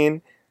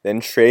Green,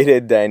 then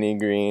traded Danny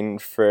Green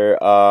for,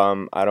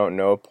 I don't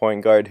know,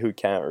 point guard who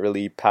can't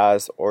really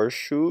pass or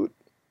shoot,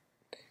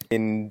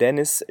 in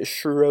Dennis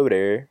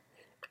Schroeder,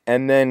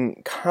 and then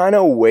kind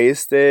of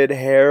wasted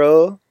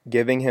Harrell,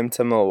 giving him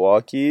to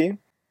Milwaukee,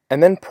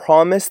 and then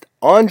promised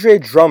Andre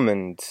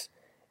Drummond,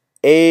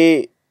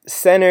 a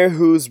center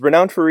who's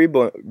renowned for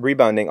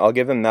rebounding. I'll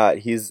give him that.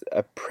 He's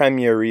a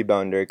premier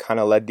rebounder, kind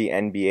of led the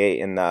NBA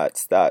in that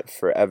stat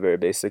forever,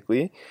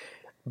 basically.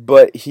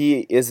 But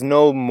he is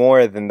no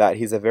more than that.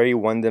 He's a very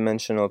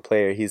one-dimensional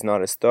player. He's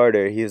not a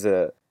starter.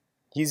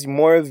 He's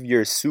more of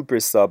your super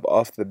sub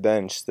off the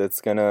bench that's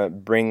gonna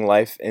bring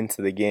life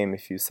into the game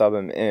if you sub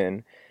him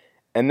in.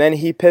 And then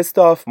he pissed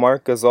off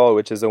Marc Gasol,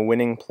 which is a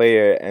winning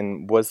player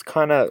and was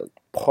kind of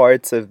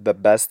parts of the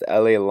best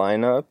LA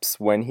lineups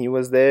when he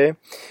was there.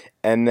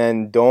 And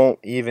then don't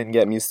even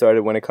get me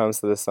started when it comes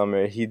to the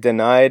summer. He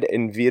denied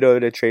and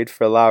vetoed a trade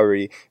for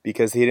Lowry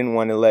because he didn't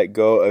want to let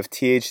go of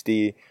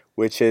THD,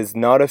 which is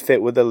not a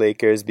fit with the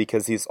Lakers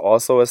because he's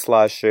also a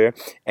slasher.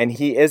 And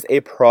he is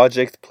a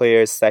project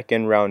player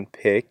second round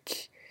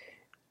pick.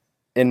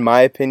 In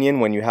my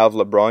opinion, when you have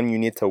LeBron, you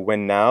need to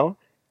win now.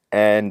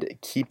 And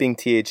keeping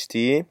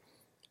THD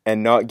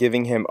and not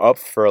giving him up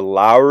for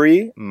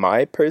Lowry,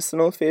 my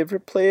personal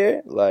favorite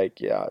player, like,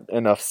 yeah,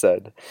 enough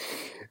said.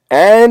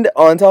 And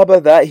on top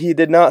of that, he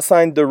did not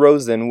sign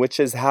DeRozan, which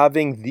is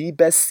having the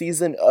best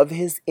season of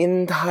his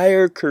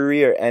entire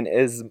career and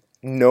is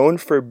known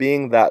for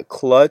being that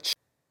clutch,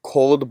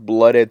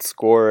 cold-blooded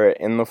scorer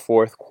in the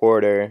fourth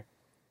quarter.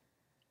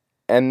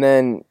 And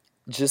then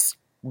just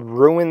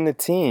ruin the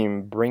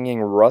team,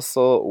 bringing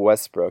Russell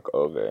Westbrook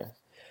over.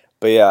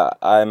 But yeah,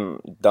 I'm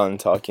done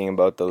talking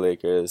about the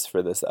Lakers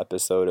for this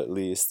episode at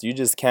least. You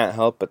just can't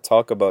help but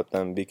talk about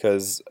them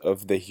because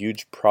of the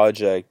huge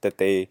project that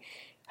they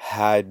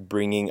had,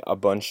 bringing a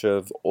bunch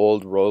of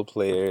old role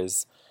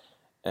players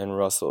and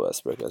Russell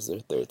Westbrook as their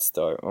third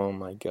star. Oh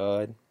my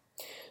god.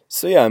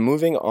 So yeah,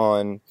 moving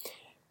on.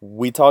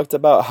 We talked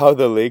about how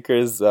the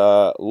Lakers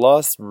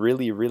lost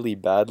really, really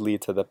badly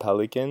to the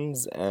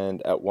Pelicans,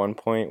 and at one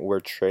point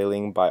were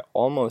trailing by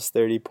almost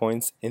 30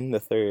 points in the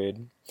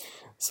third.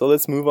 So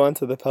let's move on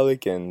to the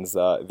Pelicans.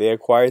 They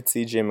acquired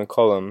CJ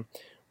McCollum,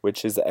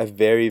 which is a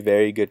very,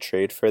 very good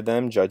trade for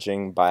them,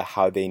 judging by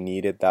how they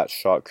needed that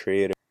shot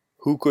creator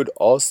who could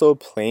also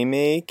play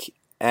make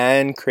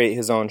and create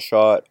his own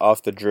shot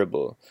off the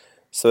dribble.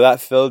 So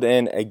that filled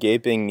in a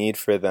gaping need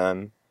for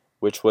them,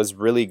 which was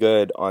really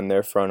good on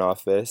their front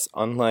office,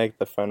 unlike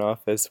the front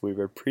office we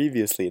were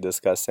previously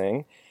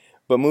discussing.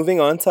 But moving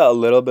on to a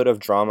little bit of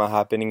drama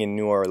happening in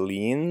New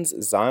Orleans,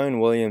 Zion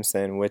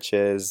Williamson, which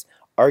is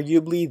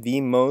arguably the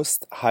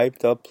most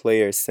hyped up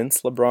player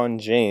since LeBron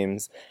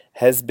James,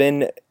 has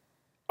been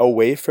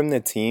away from the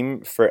team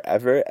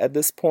forever at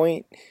this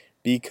point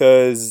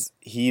because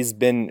he's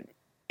been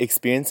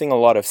experiencing a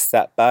lot of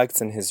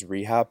setbacks in his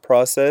rehab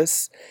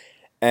process.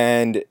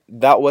 And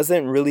that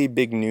wasn't really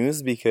big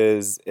news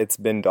because it's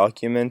been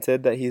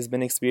documented that he's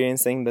been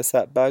experiencing the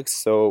setbacks.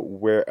 So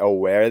we're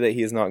aware that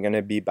he's not going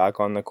to be back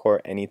on the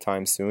court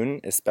anytime soon,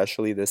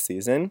 especially this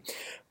season.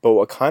 But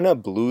what kind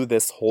of blew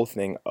this whole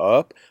thing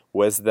up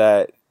was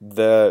that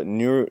the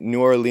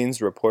New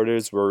Orleans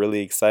reporters were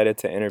really excited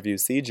to interview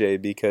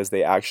CJ because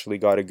they actually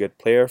got a good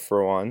player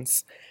for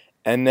once.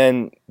 And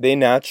then they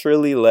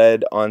naturally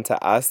led on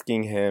to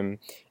asking him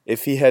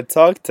if he had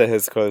talked to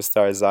his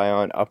co-star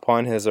Zion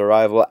upon his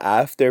arrival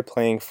after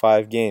playing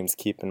 5 games,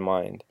 keep in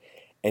mind.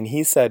 And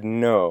he said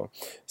no.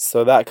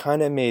 So that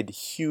kind of made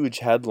huge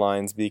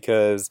headlines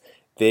because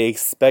they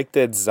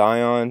expected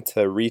Zion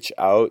to reach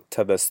out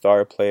to the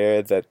star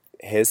player that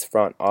his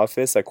front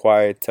office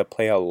acquired to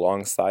play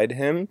alongside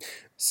him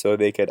so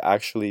they could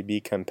actually be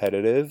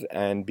competitive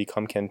and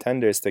become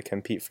contenders to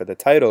compete for the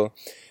title.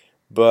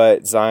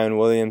 But Zion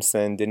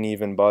Williamson didn't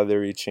even bother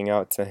reaching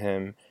out to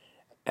him,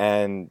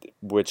 and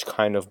which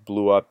kind of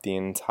blew up the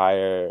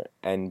entire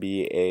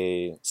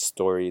NBA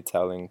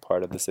storytelling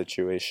part of the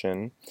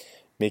situation,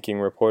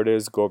 making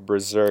reporters go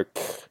berserk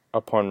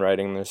upon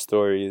writing their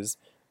stories,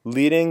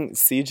 leading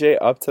CJ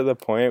up to the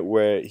point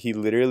where he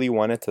literally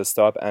wanted to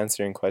stop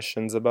answering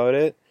questions about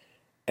it.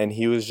 And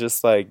he was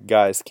just like,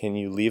 guys, can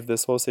you leave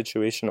this whole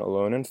situation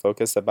alone and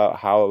focus about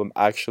how I've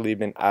actually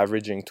been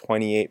averaging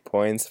 28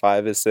 points,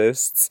 5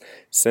 assists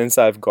since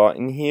I've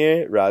gotten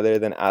here, rather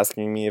than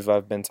asking me if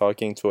I've been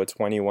talking to a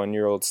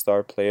 21-year-old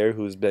star player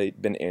who's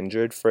been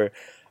injured for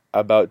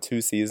about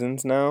 2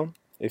 seasons now,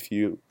 if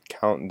you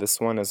count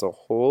this one as a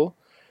whole.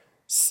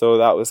 So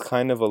that was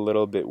kind of a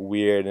little bit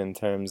weird in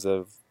terms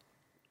of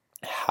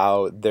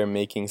how they're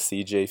making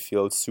CJ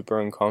feel super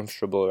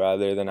uncomfortable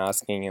rather than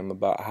asking him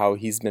about how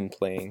he's been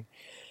playing.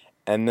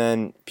 And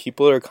then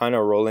people are kind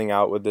of rolling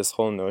out with this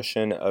whole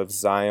notion of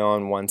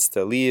Zion wants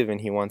to leave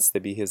and he wants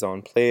to be his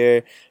own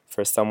player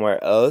for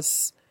somewhere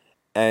else.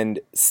 And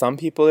some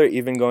people are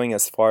even going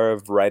as far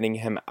of writing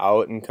him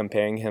out and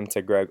comparing him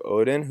to Greg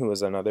Oden, who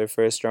was another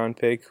first round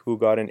pick who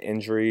got an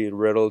injury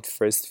riddled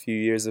first few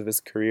years of his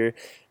career,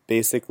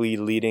 basically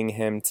leading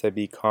him to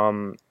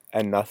become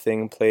a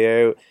nothing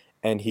player,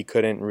 and he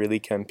couldn't really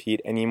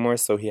compete anymore,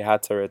 so he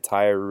had to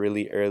retire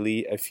really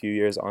early a few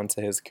years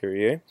onto his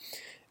career.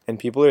 And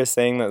people are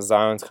saying that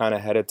Zion's kind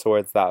of headed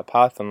towards that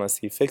path unless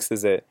he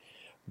fixes it.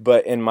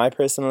 But in my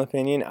personal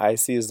opinion, I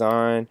see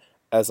Zion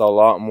as a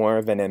lot more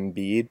of an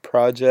Embiid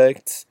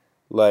project,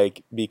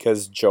 like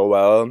because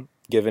Joel,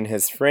 given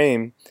his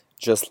frame,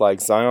 just like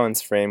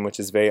Zion's frame, which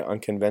is very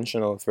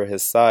unconventional for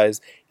his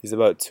size, he's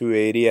about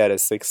 280 at a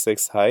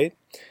 6'6" height.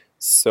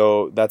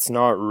 So that's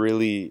not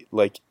really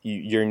like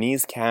your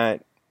knees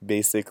can't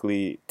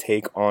basically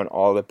take on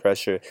all the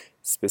pressure,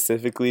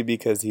 specifically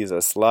because he's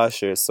a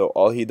slasher. So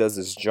all he does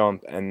is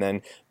jump, and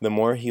then the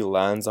more he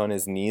lands on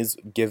his knees,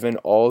 given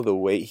all the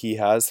weight he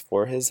has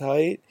for his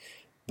height,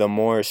 the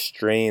more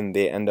strain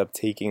they end up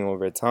taking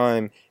over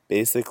time,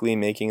 basically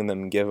making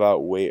them give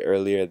out way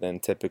earlier than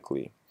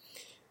typically.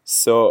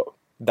 So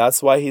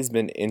that's why he's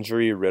been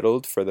injury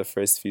riddled for the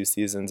first few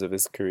seasons of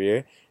his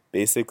career,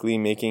 basically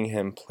making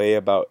him play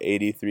about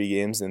 83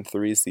 games in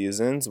 3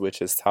 seasons,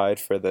 which is tied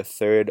for the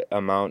third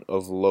amount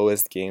of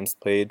lowest games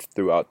played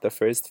throughout the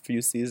first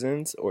few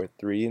seasons, or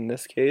 3 in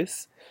this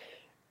case.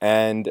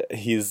 And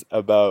he's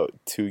about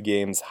 2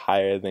 games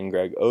higher than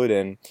Greg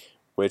Oden,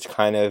 which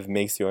kind of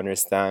makes you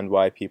understand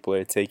why people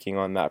are taking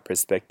on that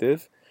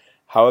perspective.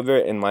 However,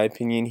 in my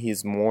opinion,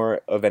 he's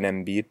more of an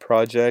Embiid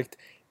project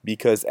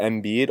because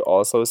Embiid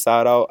also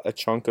sat out a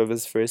chunk of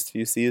his first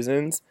few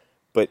seasons,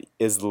 but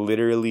is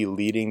literally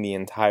leading the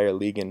entire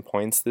league in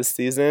points this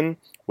season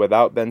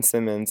without Ben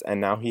Simmons, and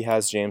now he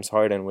has James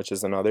Harden, which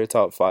is another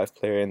top 5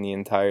 player in the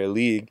entire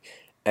league,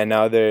 and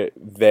now they're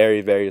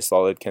very, very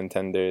solid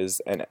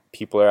contenders, and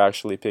people are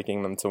actually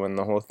picking them to win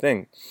the whole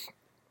thing.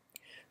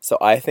 So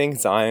I think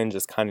Zion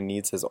just kind of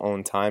needs his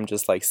own time,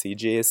 just like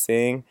CJ is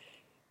saying.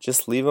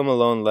 Just leave him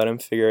alone, let him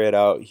figure it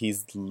out.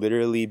 He's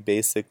literally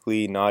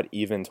basically not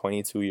even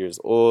 22 years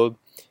old.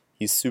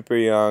 He's super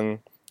young.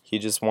 He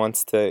just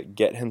wants to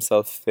get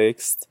himself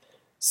fixed.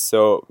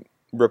 So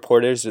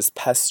reporters just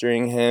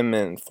pestering him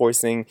and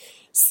forcing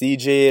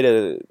CJ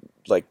to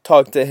like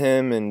talk to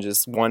him and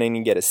just wanting to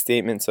get a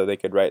statement so they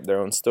could write their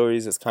own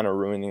stories is kind of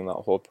ruining that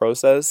whole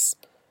process.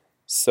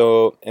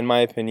 So, in my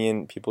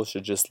opinion, people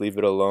should just leave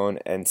it alone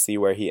and see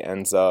where he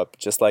ends up,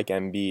 just like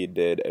Embiid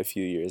did a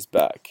few years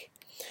back.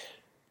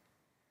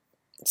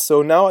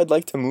 So now I'd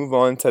like to move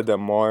on to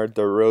DeMar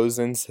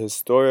DeRozan's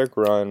historic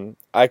run.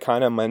 I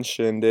kind of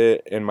mentioned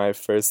it in my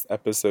first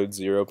episode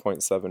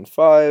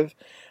 0.75.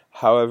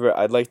 However,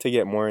 I'd like to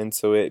get more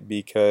into it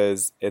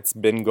because it's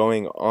been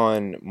going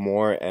on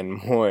more and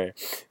more.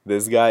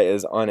 This guy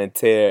is on a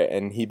tear,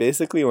 and he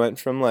basically went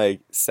from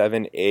like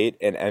 7-8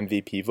 in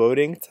MVP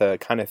voting to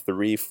kind of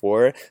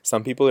 3-4.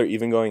 Some people are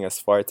even going as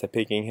far to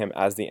picking him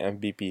as the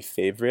MVP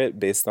favorite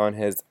based on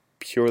his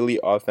purely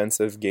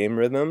offensive game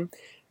rhythm,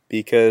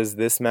 because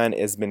this man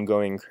has been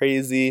going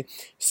crazy,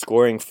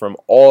 scoring from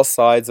all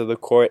sides of the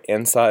court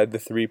inside the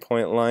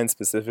three-point line,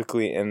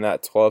 specifically in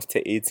that 12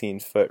 to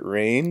 18-foot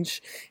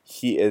range.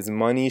 He is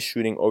money,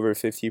 shooting over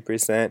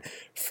 50%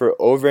 for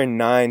over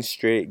 9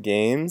 straight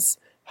games.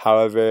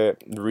 However,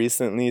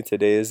 recently,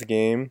 today's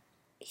game,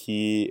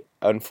 he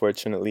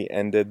unfortunately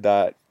ended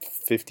that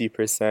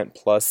 50%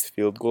 plus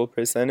field goal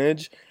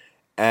percentage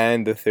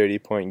and the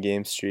 30-point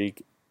game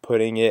streak,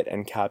 putting it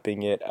and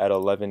capping it at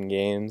 11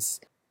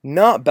 games.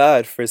 Not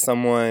bad for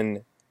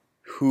someone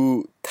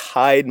who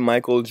tied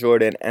Michael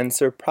Jordan and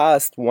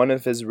surpassed one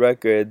of his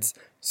records,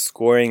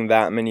 scoring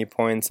that many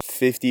points,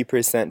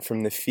 50%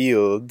 from the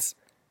field,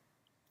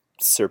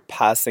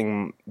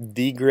 surpassing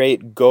the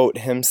great GOAT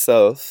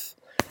himself.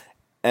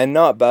 And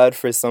not bad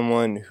for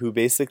someone who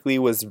basically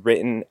was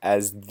written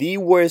as the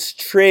worst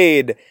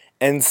trade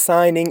and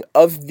signing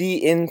of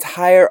the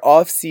entire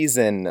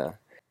offseason.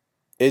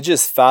 It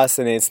just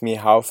fascinates me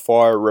how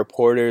far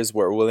reporters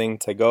were willing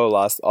to go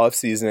last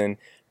offseason,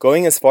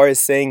 going as far as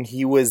saying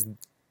he was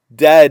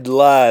dead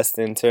last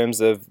in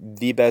terms of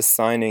the best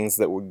signings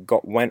that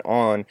went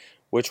on,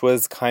 which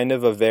was kind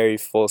of a very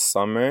full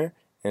summer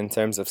in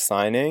terms of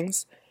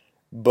signings.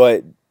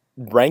 But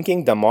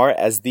ranking DeMar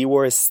as the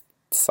worst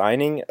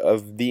signing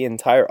of the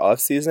entire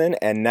offseason,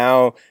 and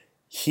now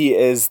he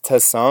is, to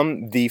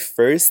some, the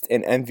first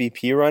in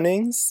MVP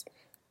runnings.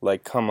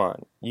 Like, come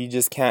on. You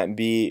just can't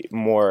be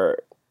more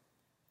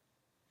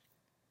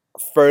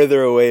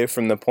further away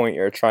from the point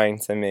you're trying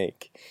to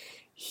make.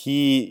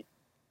 He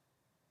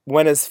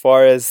went as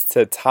far as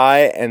to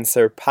tie and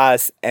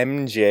surpass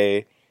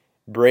MJ,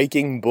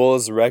 breaking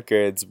Bulls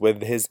records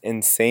with his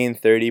insane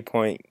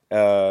 30-point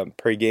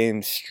per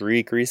game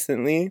streak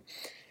recently.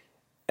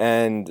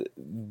 And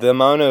the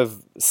amount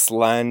of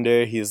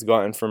slander he's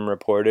gotten from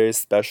reporters,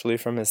 especially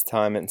from his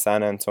time in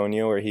San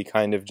Antonio, where he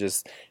kind of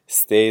just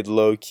stayed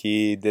low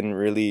key, didn't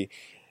really,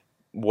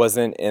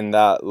 wasn't in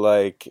that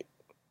like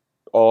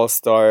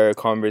all-star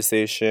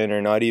conversation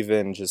or not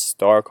even just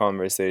star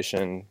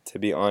conversation, to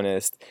be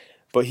honest.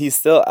 But he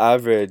still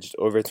averaged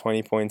over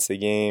 20 points a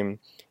game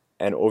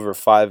and over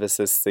 5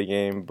 assists a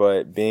game.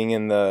 But being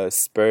in the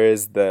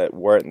Spurs that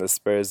weren't the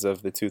Spurs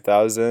of the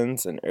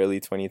 2000s and early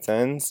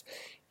 2010s,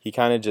 he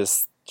kind of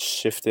just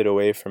shifted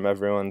away from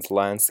everyone's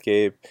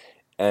landscape,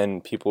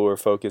 and people were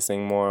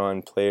focusing more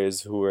on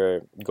players who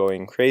were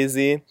going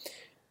crazy.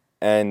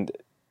 And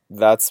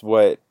that's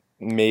what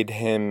made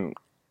him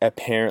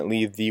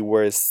apparently the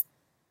worst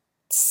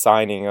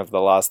signing of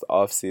the last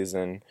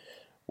offseason,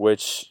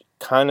 which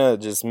kind of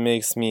just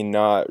makes me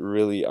not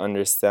really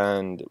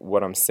understand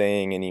what I'm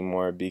saying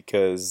anymore,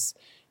 because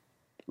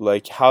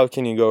like how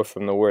can you go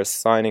from the worst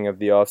signing of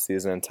the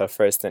offseason to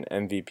first in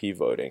MVP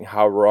voting?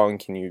 How wrong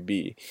can you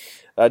be?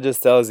 That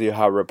just tells you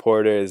how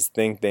reporters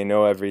think they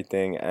know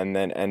everything and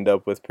then end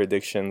up with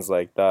predictions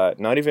like that.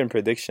 Not even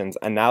predictions,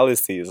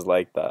 analyses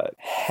like that.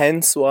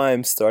 Hence why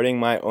I'm starting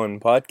my own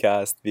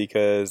podcast,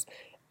 because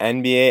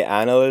NBA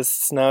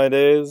analysts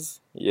nowadays,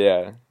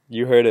 yeah,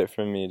 you heard it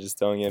from me, just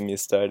don't get me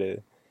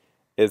started.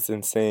 It's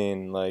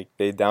insane. Like,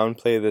 they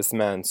downplay this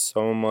man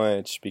so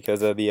much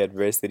because of the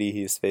adversity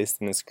he's faced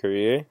in his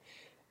career.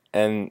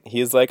 And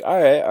he's like, all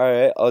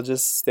right, I'll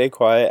just stay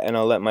quiet and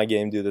I'll let my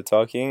game do the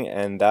talking.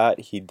 And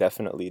that he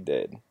definitely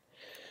did.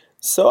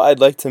 So I'd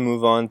like to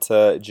move on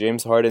to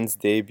James Harden's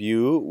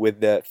debut with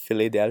the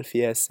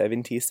Philadelphia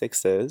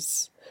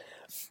 76ers.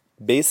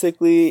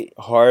 Basically,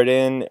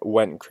 Harden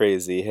went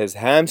crazy. His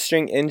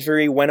hamstring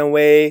injury went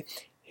away.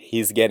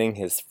 He's getting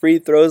his free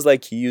throws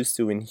like he used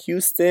to in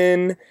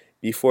Houston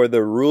before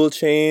the rule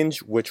change,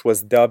 which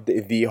was dubbed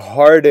the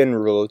Harden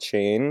rule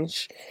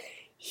change.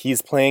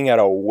 He's playing at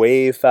a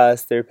way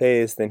faster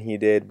pace than he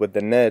did with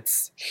the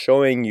Nets,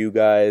 showing you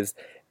guys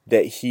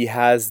that he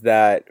has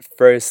that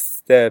first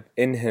step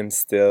in him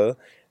still,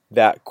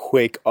 that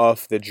quick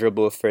off the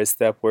dribble first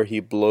step where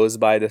he blows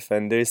by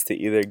defenders to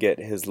either get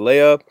his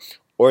layup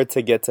or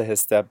to get to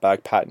his step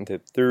back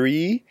patented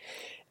three.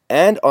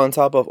 And on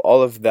top of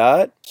all of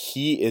that,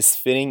 he is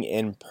fitting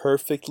in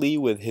perfectly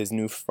with his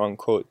new front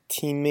court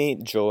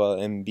teammate, Joel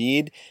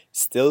Embiid,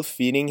 still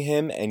feeding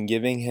him and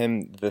giving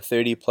him the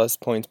 30 plus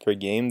points per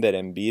game that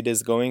Embiid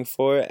is going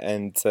for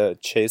and to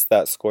chase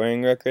that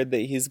scoring record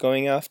that he's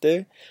going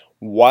after,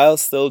 while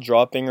still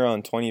dropping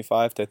around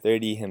 25 to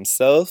 30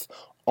 himself,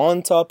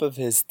 on top of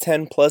his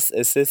 10 plus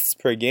assists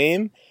per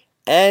game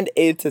and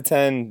 8 to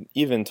 10,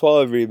 even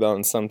 12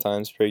 rebounds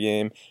sometimes per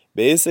game.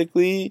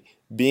 Basically,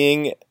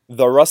 being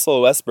the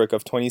Russell Westbrook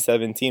of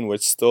 2017,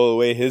 which stole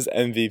away his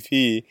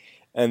MVP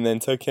and then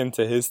took him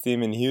to his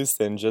team in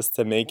Houston just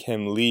to make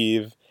him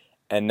leave.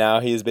 And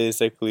now he's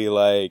basically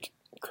like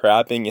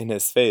crapping in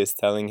his face,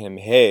 telling him,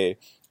 hey,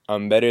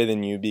 I'm better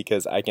than you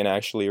because I can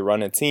actually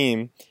run a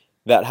team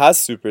that has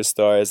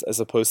superstars as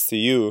opposed to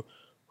you,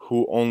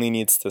 who only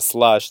needs to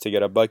slash to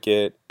get a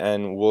bucket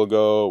and will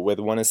go with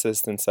 1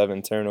 assist and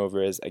 7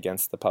 turnovers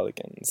against the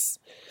Pelicans.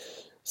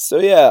 So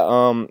yeah,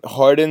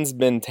 Harden's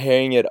been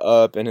tearing it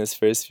up in his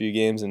first few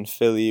games in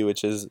Philly,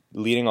 which is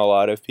leading a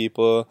lot of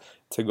people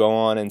to go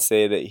on and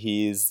say that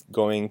he's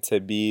going to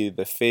be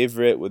the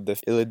favorite with the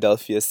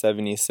Philadelphia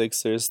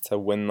 76ers to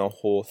win the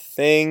whole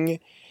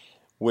thing,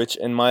 which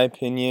in my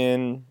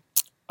opinion,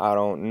 I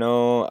don't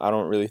know. I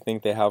don't really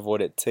think they have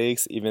what it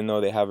takes, even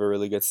though they have a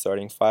really good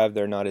starting five.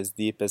 They're not as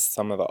deep as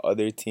some of the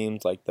other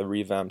teams like the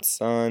revamped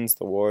Suns,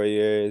 the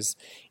Warriors,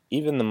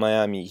 even the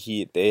Miami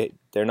Heat.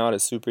 They're not a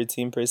super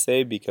team per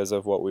se because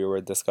of what we were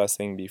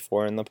discussing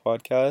before in the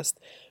podcast,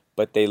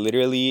 but they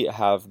literally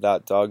have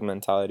that dog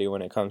mentality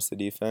when it comes to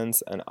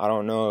defense, and I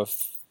don't know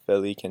if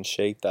Philly can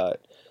shake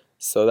that.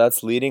 So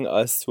that's leading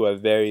us to a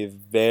very,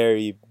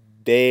 very,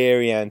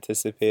 very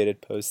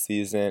anticipated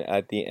postseason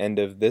at the end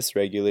of this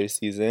regular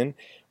season,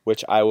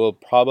 which I will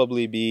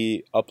probably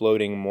be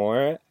uploading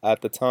more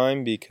at the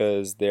time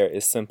because there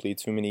is simply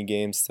too many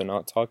games to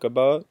not talk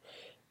about.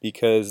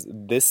 Because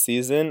this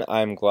season,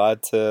 I'm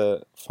glad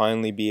to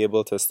finally be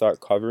able to start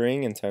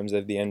covering in terms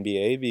of the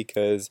NBA,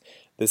 because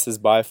this is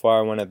by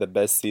far one of the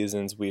best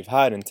seasons we've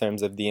had in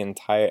terms of the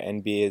entire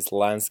NBA's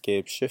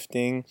landscape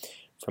shifting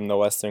from the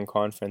Western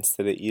Conference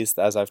to the East,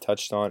 as I've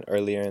touched on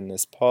earlier in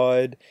this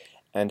pod,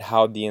 and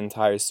how the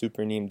entire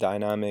super team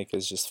dynamic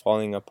is just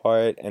falling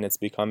apart and it's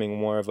becoming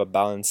more of a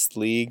balanced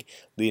league,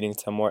 leading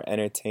to more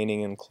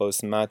entertaining and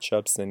close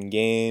matchups and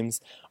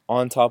games,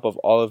 on top of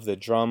all of the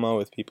drama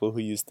with people who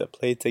used to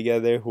play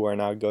together who are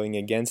now going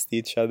against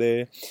each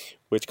other,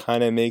 which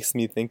kind of makes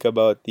me think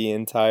about the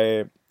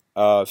entire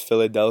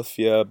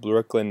Philadelphia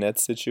Brooklyn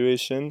Nets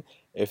situation.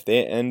 If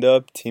they end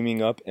up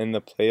teaming up in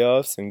the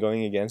playoffs and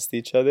going against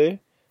each other,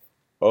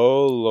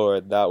 oh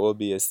Lord, that will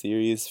be a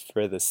series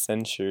for the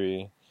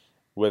century.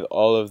 With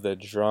all of the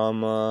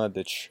drama,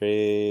 the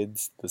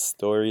trades, the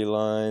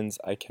storylines,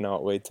 I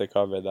cannot wait to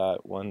cover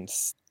that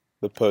once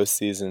the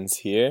postseason's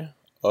here.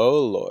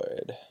 Oh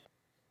Lord.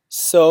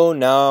 So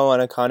now I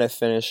want to kind of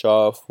finish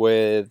off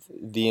with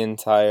the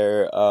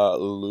entire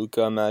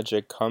Luka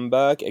Magic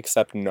comeback,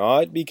 except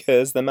not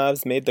because the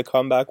Mavs made the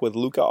comeback with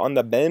Luka on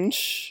the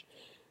bench.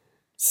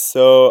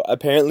 So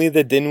apparently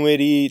the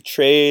Dinwiddie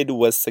trade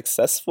was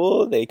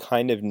successful. They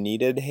kind of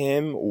needed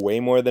him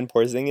way more than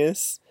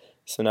Porzingis.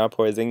 So now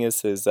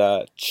Porzingis is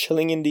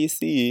chilling in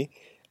DC,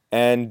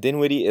 and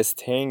Dinwiddie is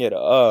tearing it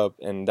up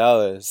in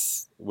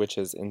Dallas, which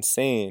is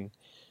insane.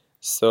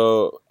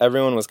 So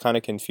everyone was kind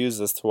of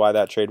confused as to why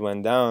that trade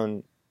went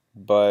down,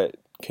 but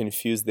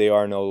confused they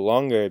are no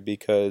longer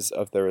because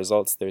of the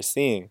results they're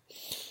seeing.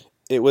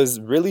 It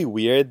was really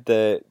weird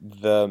that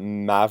the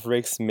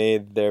Mavericks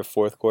made their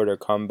fourth quarter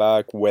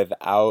comeback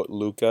without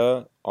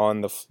Luka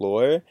on the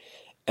floor,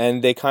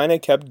 and they kind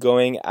of kept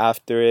going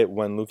after it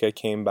when Luka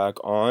came back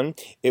on.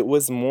 It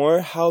was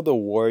more how the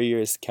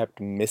Warriors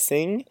kept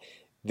missing.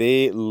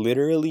 They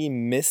literally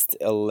missed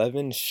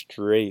 11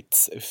 straight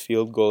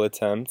field goal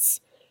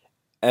attempts,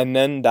 and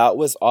then that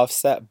was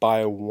offset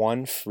by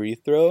one free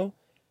throw,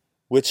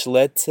 which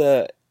led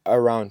to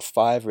around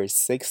 5 or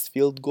 6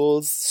 field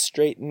goals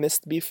straight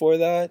missed before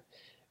that.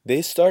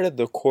 They started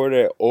the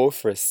quarter 0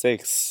 for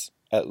 6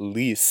 at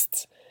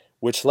least,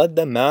 which led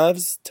the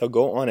Mavs to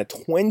go on a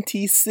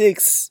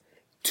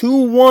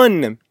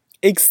 26-1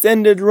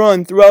 extended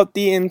run throughout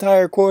the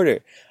entire quarter.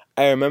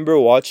 I remember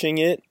watching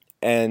it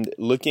and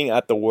looking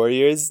at the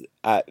Warriors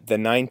at the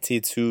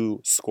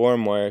 92 score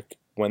mark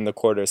when the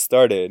quarter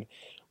started,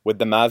 with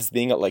the Mavs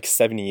being at like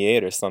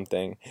 78 or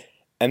something.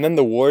 And then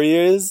the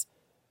Warriors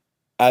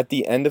at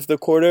the end of the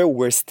quarter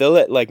were still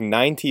at like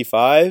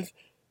 95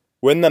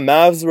 when the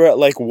Mavs were at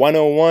like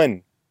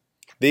 101.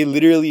 They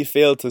literally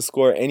failed to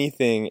score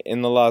anything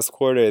in the last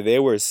quarter. They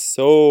were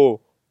so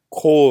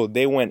cold.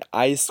 They went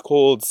ice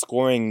cold,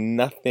 scoring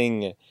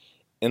nothing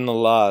in the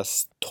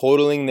last,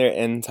 totaling their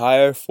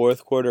entire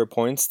fourth quarter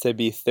points to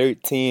be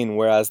 13,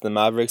 whereas the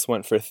Mavericks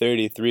went for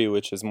 33,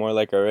 which is more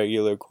like a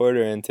regular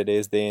quarter in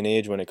today's day and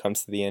age when it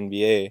comes to the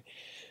NBA.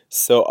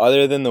 So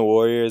other than the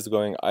Warriors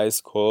going ice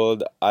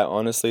cold, I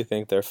honestly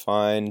think they're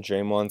fine.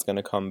 Draymond's going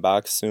to come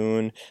back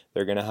soon.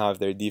 They're going to have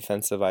their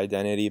defensive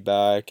identity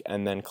back,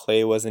 and then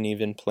Clay wasn't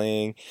even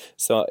playing.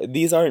 So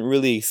these aren't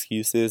really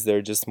excuses.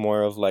 They're just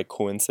more of like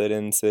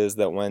coincidences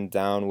that went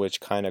down, which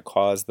kind of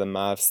caused the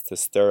Mavs to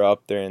stir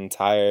up their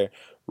entire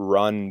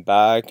run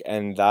back,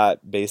 and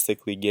that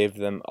basically gave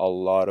them a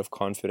lot of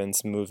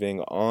confidence moving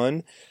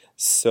on.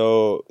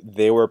 So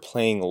they were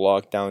playing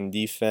lockdown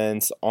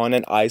defense on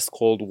an ice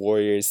cold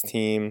Warriors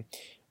team,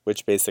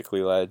 which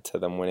basically led to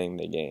them winning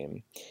the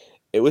game.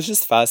 It was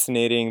just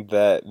fascinating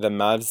that the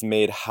Mavs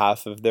made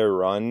half of their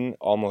run,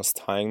 almost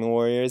tying the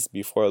Warriors,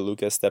 before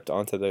Luka stepped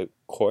onto the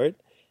court.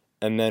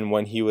 And then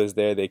when he was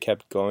there, they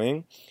kept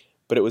going.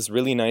 But it was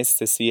really nice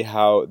to see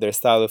how their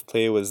style of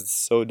play was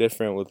so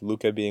different with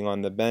Luka being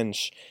on the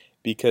bench,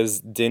 because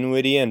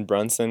Dinwiddie and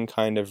Brunson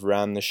kind of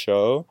ran the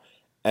show,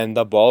 and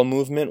the ball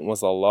movement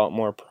was a lot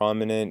more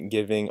prominent,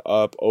 giving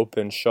up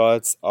open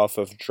shots off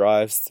of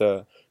drives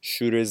to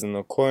shooters in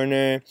the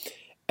corner.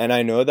 And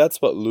I know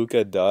that's what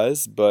Luka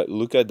does, but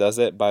Luka does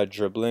it by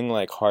dribbling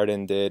like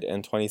Harden did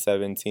in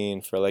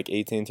 2017 for like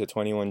 18 to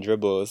 21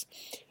 dribbles,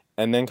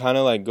 and then kind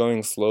of like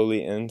going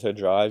slowly into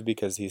drive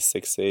because he's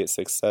 6'8",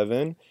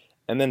 6'7",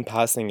 and then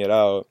passing it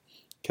out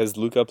because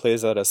Luka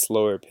plays at a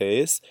slower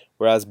pace,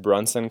 whereas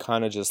Brunson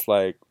kind of just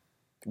like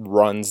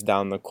runs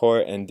down the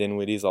court, and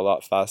Dinwiddie's a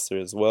lot faster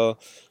as well.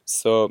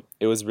 So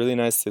it was really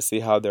nice to see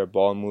how their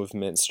ball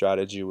movement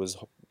strategy was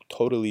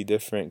totally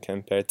different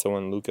compared to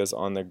when Luka's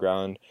on the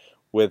ground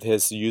with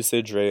his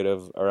usage rate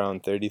of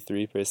around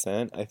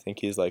 33%. I think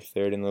he's like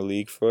third in the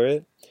league for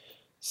it.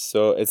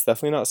 So it's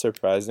definitely not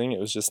surprising.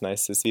 It was just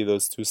nice to see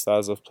those two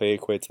styles of play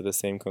equate to the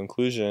same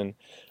conclusion.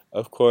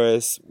 Of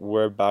course,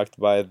 we're backed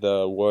by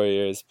the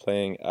Warriors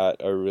playing at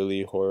a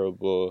really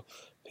horrible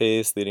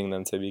pace, leading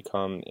them to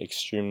become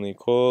extremely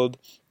cold.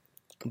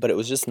 But it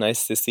was just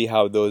nice to see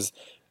how those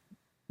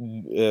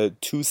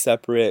two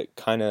separate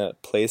kind of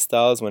play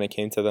styles when it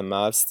came to the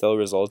Mavs still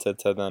resulted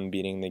to them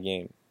beating the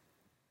game.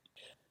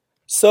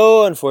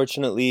 So,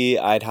 unfortunately,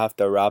 I'd have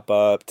to wrap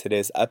up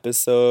today's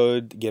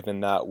episode given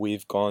that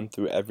we've gone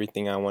through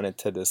everything I wanted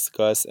to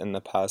discuss in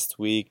the past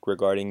week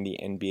regarding the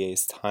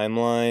NBA's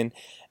timeline.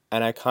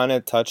 And I kind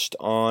of touched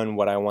on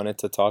what I wanted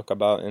to talk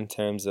about in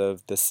terms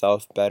of the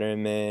self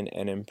betterment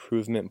and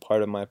improvement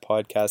part of my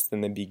podcast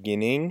in the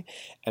beginning.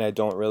 And I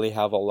don't really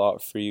have a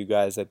lot for you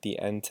guys at the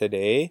end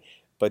today,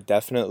 but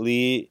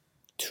definitely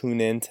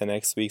tune in to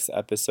next week's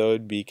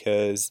episode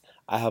because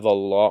I have a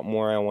lot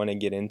more I want to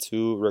get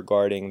into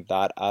regarding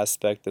that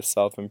aspect of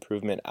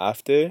self-improvement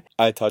after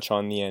I touch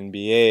on the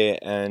NBA.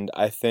 And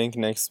I think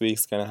next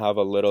week's going to have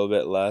a little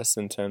bit less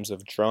in terms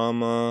of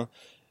drama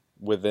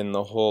within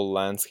the whole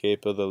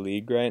landscape of the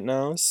league right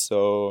now.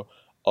 So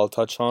I'll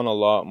touch on a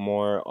lot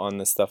more on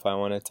the stuff I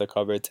wanted to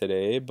cover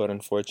today, but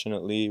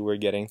unfortunately we're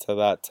getting to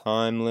that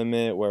time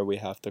limit where we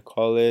have to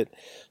call it.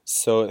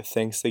 So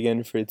thanks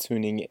again for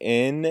tuning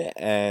in,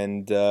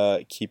 and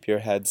keep your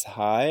heads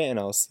high, and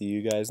I'll see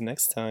you guys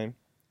next time.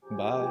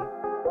 Bye.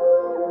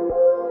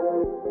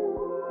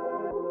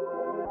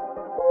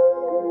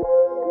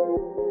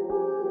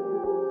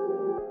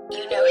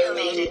 You know who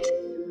made it.